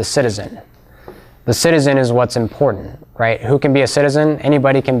matter of the citizen. The citizen is what's important, right? Who can be a citizen?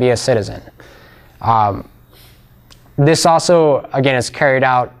 Anybody can be a citizen. This also, again, is carried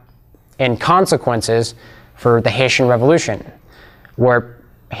out in consequences for the Haitian Revolution, where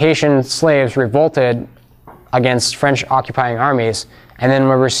Haitian slaves revolted against French occupying armies and then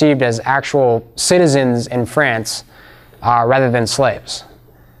were received as actual citizens in France rather than slaves.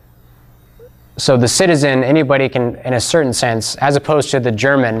 So the citizen, anybody can, in a certain sense, as opposed to the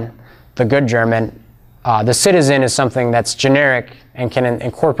German, the good German, the citizen is something that's generic and can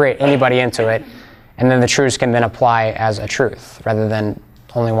incorporate anybody into it, and then the truths can then apply as a truth rather than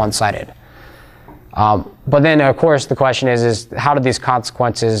only one-sided. But then, of course, the question is how do these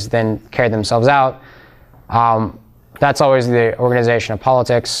consequences then carry themselves out? That's always the organization of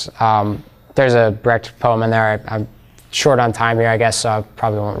politics. There's a Brecht poem in there. I'm short on time here, I guess, so I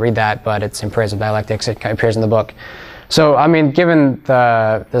probably won't read that, but it's In Praise of Dialectics. It appears in the book. So, I mean, given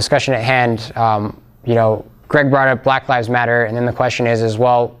the discussion at hand, you know, Greg brought up Black Lives Matter, and then the question is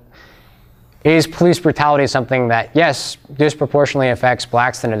well, is police brutality something that, yes, disproportionately affects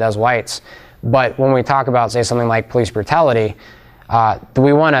blacks than it does whites? But when we talk about, say, something like police brutality, do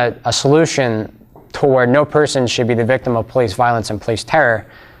we want a solution to where no person should be the victim of police violence and police terror?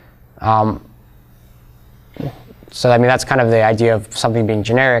 So, I mean, that's kind of the idea of something being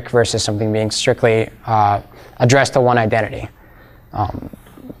generic versus something being strictly addressed to one identity.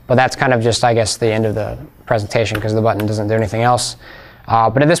 But that's kind of just, I guess, the end of the presentation because the button doesn't do anything else.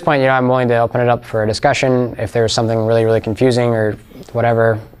 But at this point, you know, I'm willing to open it up for a discussion. If there's something really, really confusing or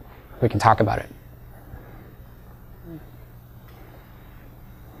whatever, we can talk about it.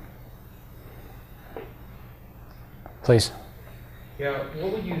 Please. Yeah,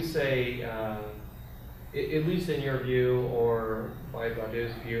 what would you say, at least in your view or by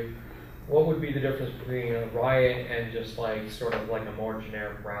Badiou's view, what would be the difference between a riot and just like sort of like a more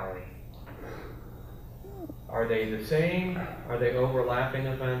generic rally? Are they the same? Are they overlapping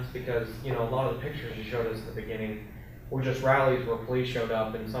events? Because, you know, a lot of the pictures you showed us at the beginning were just rallies where police showed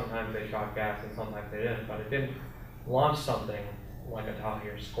up and sometimes they shot gas and sometimes they didn't, but it didn't launch something like a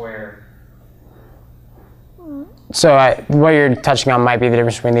Tahrir Square. So what you're touching on might be the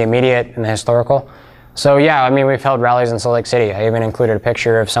difference between the immediate and the historical. So yeah, I mean, we've held rallies in Salt Lake City. I even included a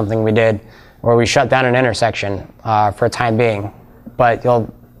picture of something we did where we shut down an intersection for a time being. But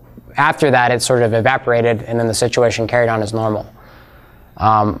after that, it sort of evaporated and then the situation carried on as normal.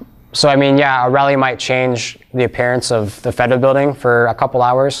 So I mean, yeah, a rally might change the appearance of the Federal building for a couple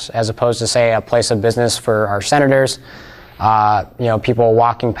hours as opposed to, say, a place of business for our senators. You know, people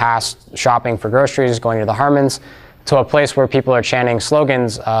walking past, shopping for groceries, going to the Harmons, to a place where people are chanting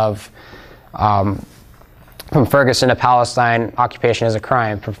slogans of from Ferguson to Palestine, occupation is a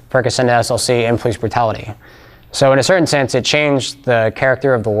crime, from Ferguson to SLCC, and police brutality. So in a certain sense, it changed the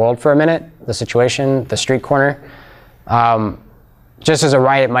character of the world for a minute, the situation, the street corner, just as a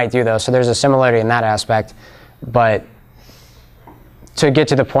riot might do, though. So there's a similarity in that aspect. But to get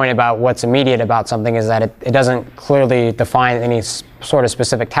to the point about what's immediate about something is that it doesn't clearly define any sort of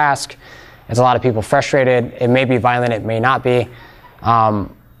specific task. It's a lot of people frustrated. It may be violent, it may not be.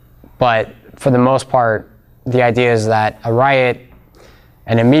 But for the most part, the idea is that a riot,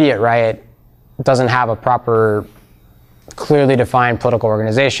 an immediate riot, doesn't have a proper, clearly defined political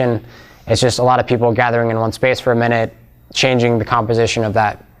organization. It's just a lot of people gathering in one space for a minute, changing the composition of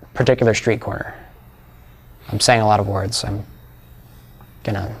that particular street corner. I'm saying a lot of words. I'm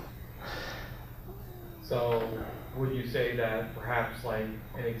gonna. So would you say that perhaps like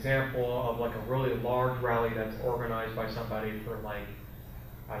an example of like a really large rally that's organized by somebody for like,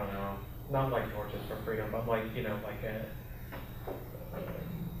 I don't know, not like Torches for Freedom, but like, you know, like a,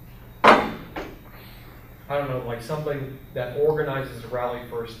 I don't know, like something that organizes a rally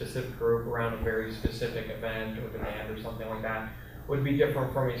for a specific group around a very specific event or demand or something like that would be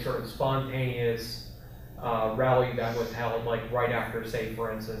different from a sort of spontaneous rally that was held like right after, say,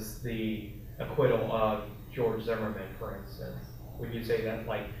 for instance, the acquittal of George Zimmerman, for instance. Would you say that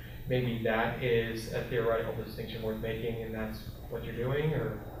like maybe that is a theoretical distinction worth making and that's what you're doing,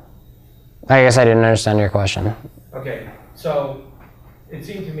 or? I guess I didn't understand your question. Okay, so it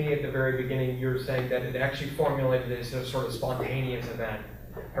seemed to me at the very beginning you were saying that it actually formulated as a sort of spontaneous event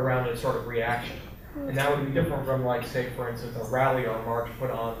around a sort of reaction. And that would be different from like, say, for instance, a rally or a march put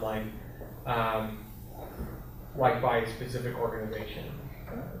on like by a specific organization.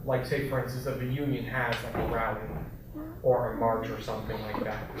 Like say, for instance, if a union has like a rally or a march or something like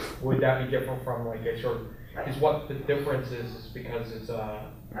that. Would that be different from like a sort of, is what the difference is because it's a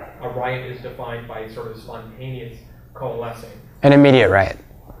riot is defined by sort of spontaneous coalescing. An immediate riot.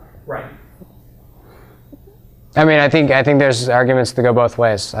 Right. I mean, I think there's arguments to go both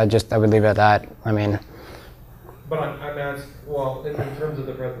ways. I would leave it at that. I mean. But I'm asked, well, in terms of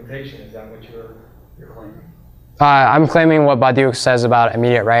the presentation, is that what you're claiming? I'm claiming what Badiou says about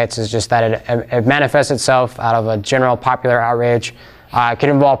immediate riots is just that it manifests itself out of a general popular outrage. It could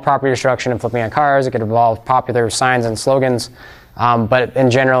involve property destruction and flipping on cars. It could involve popular signs and slogans. But in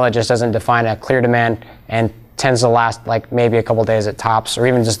general, it just doesn't define a clear demand and tends to last like maybe a couple days at tops, or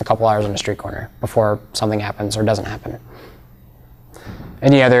even just a couple hours on a street corner before something happens or doesn't happen.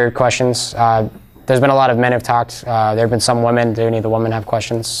 Any other questions? There's been a lot of men who've talked. There have been some women. Do any of the women have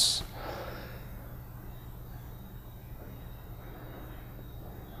questions?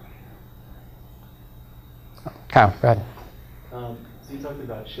 Kyle, go ahead. So you talked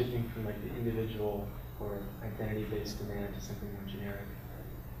about shifting from like the individual or identity-based demand to something more generic.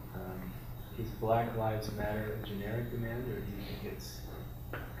 Is Black Lives Matter a generic demand, or do you think it's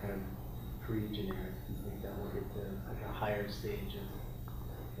kind of pre-generic? Do you think that we'll get to like a higher stage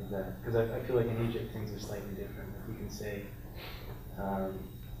of that? Because I feel like in Egypt things are slightly different. If we can say,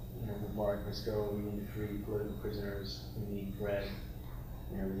 Mubarak must go, we need to free political prisoners, we need bread,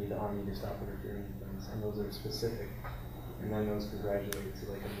 we need the army to stop interfering in things, and those are specific. And then those can graduate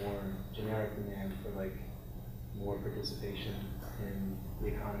to like a more generic demand for like more participation in the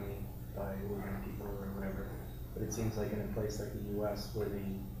economy by ordinary people or whatever. But it seems like in a place like the US where the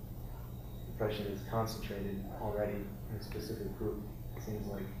oppression is concentrated already in a specific group, it seems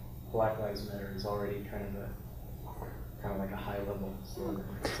like Black Lives Matter is already kind of like a high level slogan.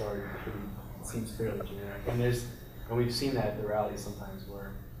 It's already pretty, it seems fairly generic. And we've seen that at the rallies sometimes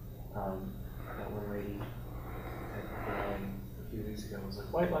where that one lady at the rally a few weeks ago was like,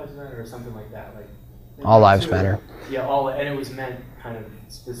 White Lives Matter or something like that. Like, all lives matter. Yeah, and it was meant kind of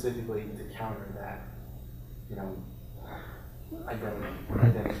specifically to counter that,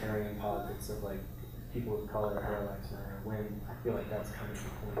 identitarian politics of like people of color, their lives matter. When I feel like that's kind of the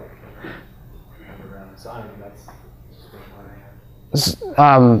point of the rally. So I don't know, that's just what I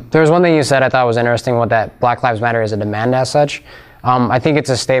have. There was one thing you said I thought was interesting, what that Black Lives Matter is a demand as such. I think it's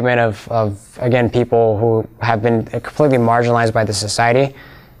a statement of again, people who have been completely marginalized by the society,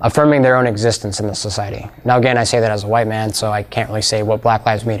 affirming their own existence in the society. Now again, I say that as a white man, so I can't really say what Black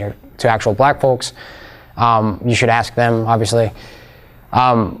Lives mean to actual black folks. You should ask them, obviously.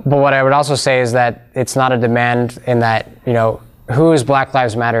 But what I would also say is that it's not a demand in that, who is Black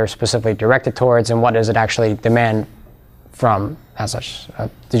Lives Matter specifically directed towards, and what does it actually demand from as such?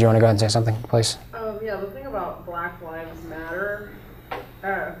 Did you want to go ahead and say something, please? Yeah, the thing about Black Lives Matter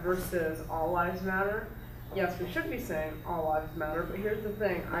versus All Lives Matter, yes, we should be saying all lives matter, but here's the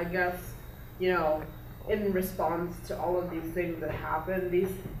thing, I guess, in response to all of these things that happen,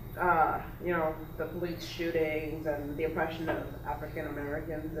 these, the police shootings and the oppression of African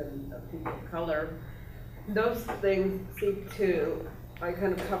Americans and of people of color, those things seek to,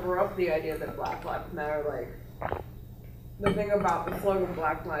 kind of cover up the idea that Black Lives Matter, the thing about the slogan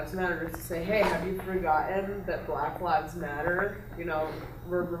Black Lives Matter is to say, hey, have you forgotten that Black Lives Matter?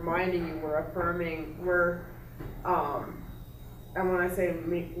 We're reminding you, we're affirming, and when I say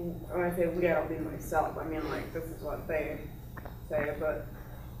we, I don't mean myself. I mean this is what they say. But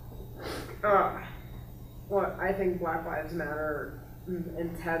what I think Black Lives Matter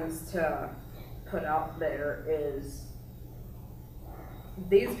intends to put out there is,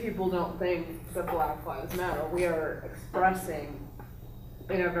 these people don't think that Black Lives Matter. We are expressing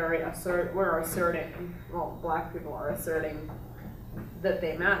in a very we're asserting, well, black people are asserting that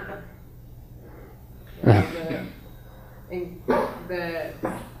they matter.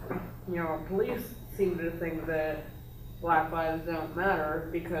 Police seem to think that black lives don't matter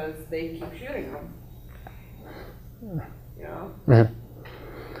because they keep shooting them.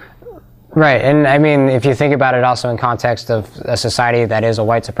 Right, and I mean, if you think about it also in context of a society that is a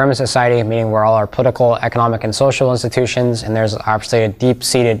white supremacist society, meaning where all our political, economic, and social institutions, and there's obviously a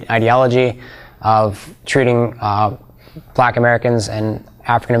deep-seated ideology of treating black Americans and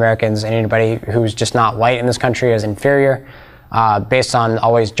African Americans and anybody who's just not white in this country as inferior, based on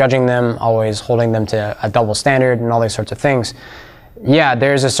always judging them, always holding them to a double standard and all these sorts of things. Yeah,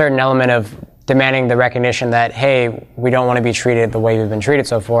 there's a certain element of demanding the recognition that, hey, we don't want to be treated the way we've been treated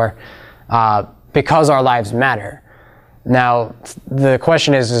so far, because our lives matter. Now, the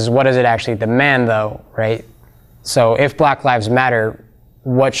question is what does it actually demand, though, right? So if Black Lives Matter,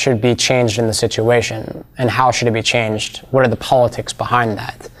 what should be changed in the situation, and how should it be changed? What are the politics behind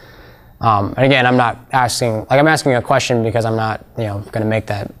that? And again, I'm not asking, I'm asking a question because I'm not, going to make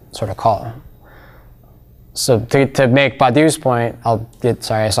that sort of call. So to make Badiou's point,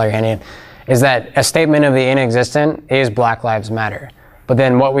 sorry, I saw your hand in, is that a statement of the inexistent is Black Lives Matter. But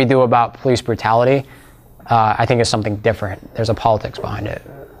then what we do about police brutality, I think is something different. There's a politics behind it.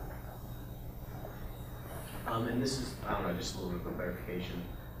 And this is, I don't know, just a little bit of clarification.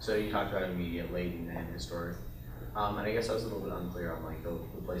 So you talked about immediate, latent, and historic. And I guess I was a little bit unclear on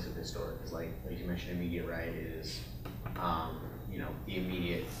the place of historic, because like you mentioned, immediate right is, the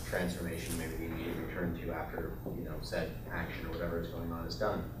immediate transformation, maybe the immediate return to after, said action or whatever is going on is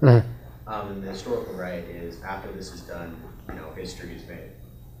done. Mm-hmm. And the historical right is after this is done, history is made.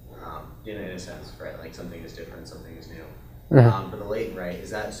 In a sense, right? Like something is different, something is new. Mm-hmm. But the latent right, is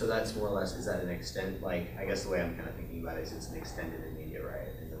that, so that's more or less, is that an extent, I guess the way I'm kind of thinking about it is it's an extended immediate right,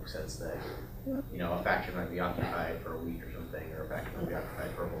 in the sense that, a faction might be occupied for a week or something, or a faction might be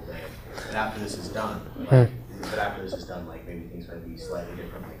occupied for a whole day. And after this is done, but after this is done, maybe things might be slightly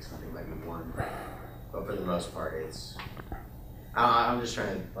different, something might be won. But for the most part, it's, I'm just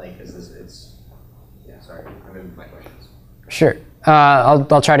trying to, because sorry, I'm in my questions. Sure.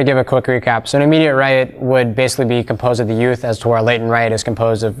 I'll try to give a quick recap. So an immediate riot would basically be composed of the youth, as to where a latent riot is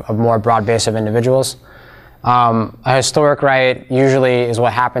composed of a more broad base of individuals. A historic riot usually is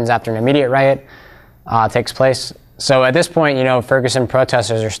what happens after an immediate riot takes place. So at this point, Ferguson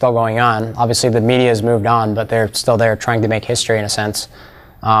protesters are still going on. Obviously the media has moved on, but they're still there trying to make history in a sense.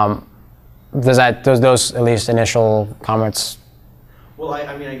 Those at least initial comments? Well,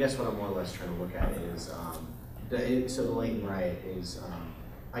 I mean, I guess what I'm more or less trying to look at is, so the latent riot is,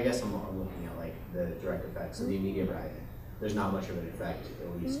 I guess I'm looking at the direct effects of the immediate riot. There's not much of an effect,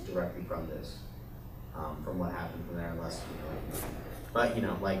 at least directly from this, from what happened from there, unless, but,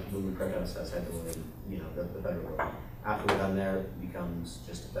 when we protest outside the building, the federal building. After we're done there, it becomes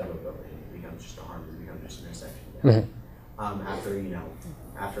just a federal building. It becomes just a harm. It becomes just an intersection. Mm-hmm.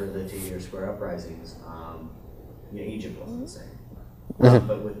 After the Tahrir Square uprisings, Egypt wasn't the same. Mm-hmm.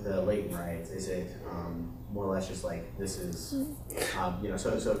 But with the latent riots, is it more or less just this is,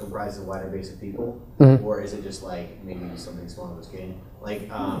 so it comprises a wider base of people, mm-hmm. or is it just maybe something small was gained?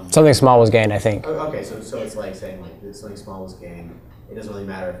 Something small was gained, I think. Okay, so it's saying something small was gained. It doesn't really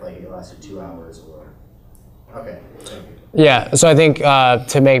matter if it lasted 2 hours or. Okay, thank you. Yeah, so I think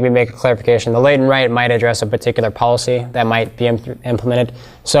to make a clarification, the latent right might address a particular policy that might be implemented.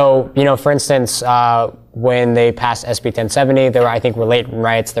 So, for instance, when they passed SB 1070, there were latent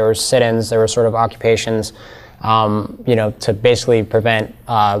riots, there were sit-ins, there were sort of occupations, to basically prevent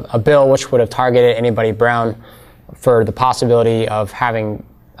a bill which would have targeted anybody brown for the possibility of having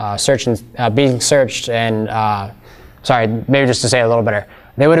being searched and, sorry, maybe just to say it a little better.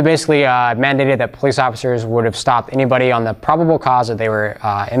 They would have basically mandated that police officers would have stopped anybody on the probable cause that they were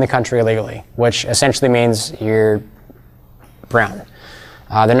in the country illegally, which essentially means you're brown.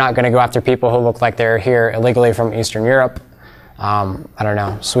 They're not going to go after people who look like they're here illegally from Eastern Europe, I don't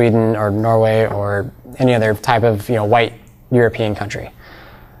know, Sweden or Norway or any other type of white European country.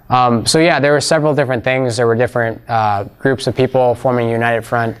 So yeah, there were several different things. There were different groups of people forming a united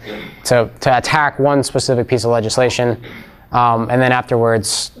front to attack one specific piece of legislation. And then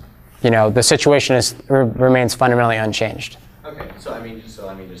afterwards, the situation remains fundamentally unchanged. Okay, so I mean, just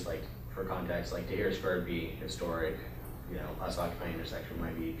for context, Tahrir Square being historic, us occupying intersection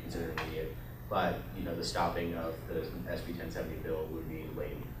might be considered immediate, but the stopping of the SB 1070 bill would be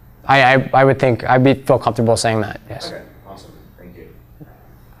latent. I would think I'd feel comfortable saying that. Yes. Okay, awesome, thank you.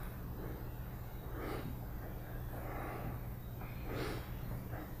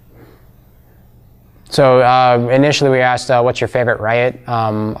 So initially we asked, what's your favorite riot?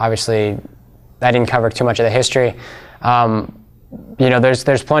 Obviously, I didn't cover too much of the history. You know,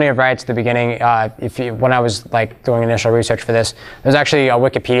 there's plenty of riots at the beginning. When I was like doing initial research for this, there's actually a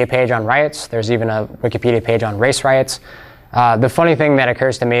Wikipedia page on riots. There's even a Wikipedia page on race riots. The funny thing that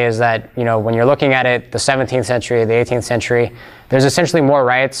occurs to me is that, you know, when you're looking at it, the 17th century, the 18th century, there's essentially more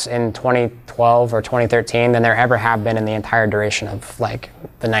riots in 2012 or 2013 than there ever have been in the entire duration of like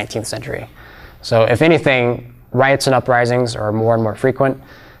the 19th century. So if anything, riots and uprisings are more and more frequent.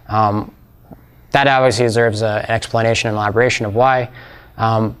 That obviously deserves an explanation and elaboration of why,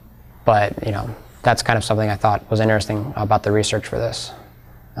 but you know, that's kind of something I thought was interesting about the research for this.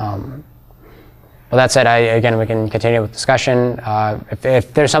 Well, that said, again, we can continue with discussion.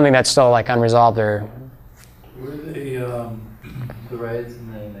 If there's something that's still like unresolved or... Were the riots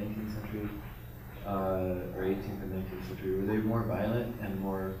in the 19th century, or 18th and 19th century, were they more violent and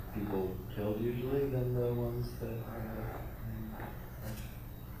more people killed usually than the ones that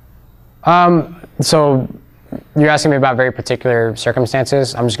are... So you're asking me about very particular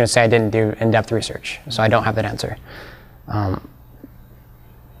circumstances. I'm just going to say I didn't do in-depth research, so I don't have that answer.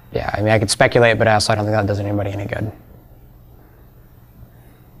 Yeah, I mean, I could speculate, but also I don't think that does anybody any good.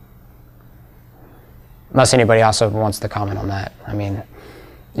 Unless anybody also wants to comment on that. I mean,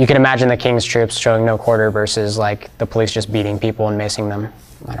 you can imagine the king's troops showing no quarter versus like the police just beating people and macing them.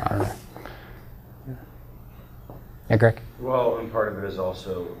 I don't know. Yeah, Greg? Well, and part of it is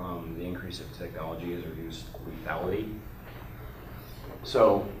also the increase of technology has reduced lethality.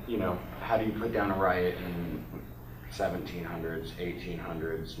 So, you know, how do you put down a riot in 1700s,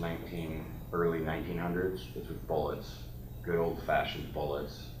 1800s, early 1900s? It's with bullets, good old-fashioned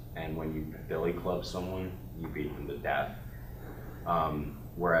bullets. And when you billy club someone, you beat them to death.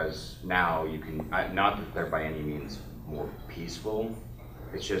 Whereas now you can, not that they're by any means more peaceful,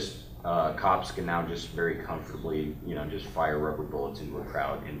 it's just cops can now just very comfortably, you know, just fire rubber bullets into a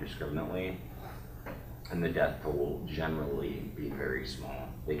crowd indiscriminately, and the death toll will generally be very small.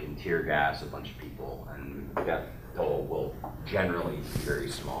 They can tear gas a bunch of people, and the death toll will generally be very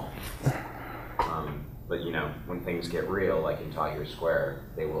small. But you know, when things get real, like in Tahrir Square,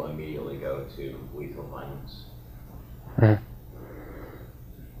 they will immediately go to lethal violence.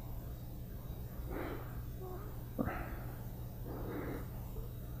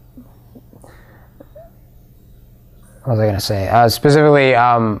 What was I going to say? Specifically,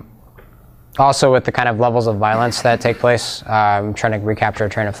 also with the kind of levels of violence that take place, I'm trying to recapture a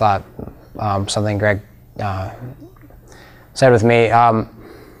train of thought, something Greg said with me.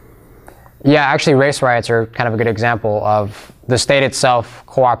 Yeah, actually race riots are kind of a good example of the state itself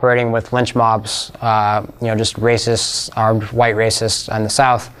cooperating with lynch mobs, you know, just racists, armed white racists in the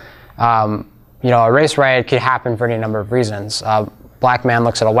South. You know, a race riot could happen for any number of reasons. A black man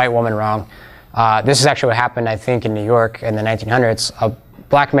looks at a white woman wrong. This is actually what happened, I think, in New York in the 1900s. A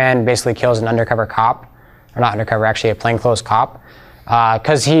black man basically kills an undercover cop, or not undercover, actually a plainclothes cop,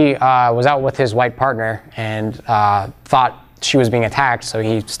 because he was out with his white partner and thought she was being attacked, so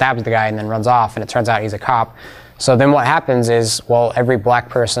he stabs the guy and then runs off, and it turns out he's a cop. So then what happens is, well, every black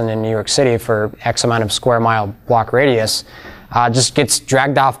person in New York City for X amount of square mile block radius just gets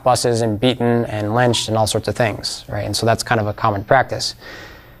dragged off buses and beaten and lynched and all sorts of things, right? And so that's kind of a common practice.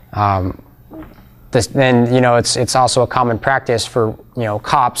 Then, you know, it's also a common practice for, you know,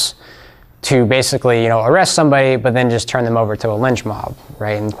 cops to basically, you know, arrest somebody, but then just turn them over to a lynch mob,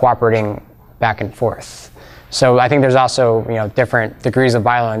 right? And cooperating back and forth. So I think there's also, you know, different degrees of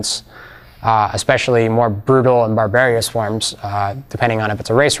violence, especially more brutal and barbarous forms, depending on if it's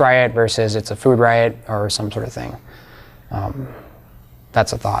a race riot versus it's a food riot or some sort of thing.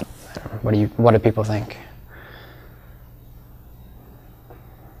 That's a thought. What do people think?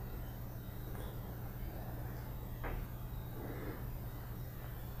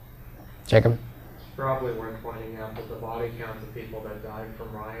 Jacob? It's probably worth pointing out that the body counts of people that died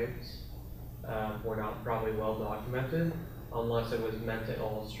from riots were not probably well documented, unless it was meant to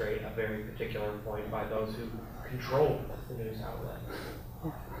illustrate a very particular point by those who control the news outlet.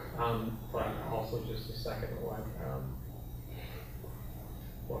 But also just a second,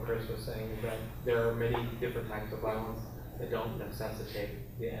 what Chris was saying is that there are many different types of violence that don't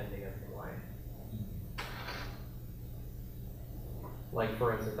necessitate the ending of the riot. Like,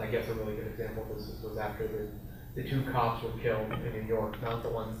 for instance, I guess a really good example of this was after the two cops were killed in New York, not the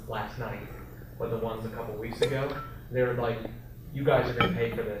ones last night, but the ones a couple weeks ago. They were like, you guys are going to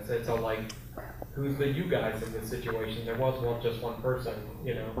pay for this. And so, like, who's the you guys in this situation? There was just one person,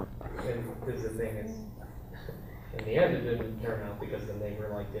 you know. And this is the thing is, in the end, it didn't turn out because the neighbor,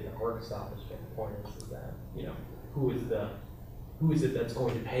 like, didn't work stoppage. But the point is that, you know, who is the who is it that's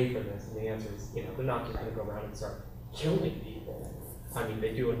going to pay for this? And the answer is, they're not just going to go around and start killing people. I mean,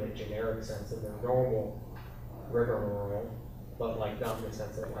 they do it in a generic sense in their normal rigmarole, but like not in the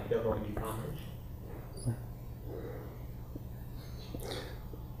sense that like they're going to be punished.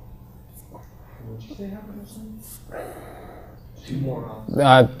 What did you say happened to some? 2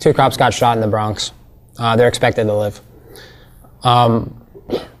 more. 2 cops got shot in the Bronx. They're expected to live.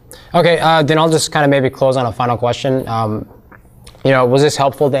 Okay, then I'll just kind of maybe close on a final question. Was this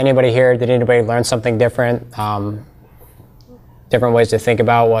helpful to anybody here? Did anybody learn something different? Different ways to think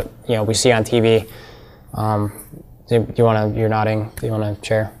about what we see on TV. You're nodding. Do you want to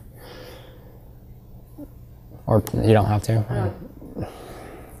share? Or you don't have to.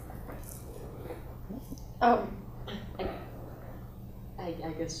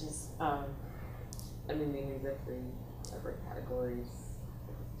 I guess just, mainly the 3 separate categories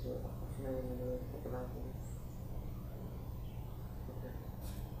to really think about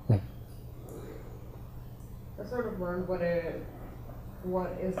things. I sort of learned what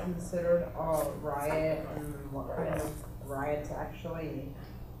is considered a riot and what kind of riots actually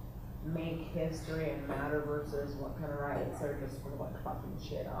make history and matter versus what kind of riots are just for like fucking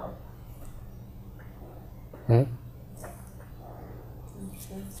shit up.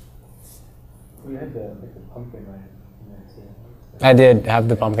 We had the pumpkin riot in there too. I did have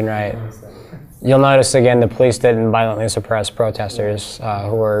the pumpkin riot. You'll notice again the police didn't violently suppress protesters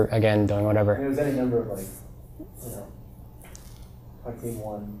who were again doing whatever. There was any number of our team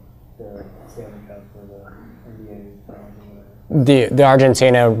won the Stanley Cup or the NBA or whatever. The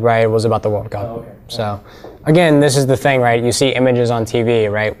Argentina riot was about the World Cup. Oh, okay. So again, this is the thing, right? You see images on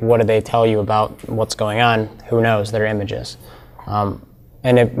TV, right? What do they tell you about what's going on? Who knows? They're images.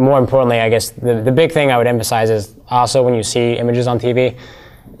 And more importantly, I guess the big thing I would emphasize is also when you see images on TV,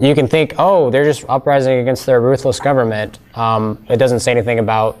 you can think, oh, they're just uprising against their ruthless government. It doesn't say anything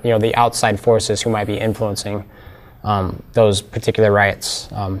about the outside forces who might be influencing those particular riots.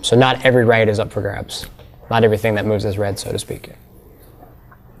 So not every riot is up for grabs. Not everything that moves is red, so to speak.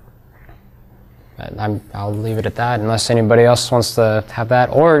 But I'll leave it at that unless anybody else wants to have that.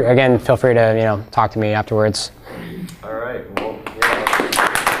 Or again, feel free to talk to me afterwards. All right. Well,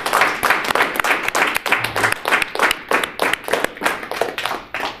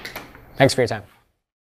 Thanks for your time.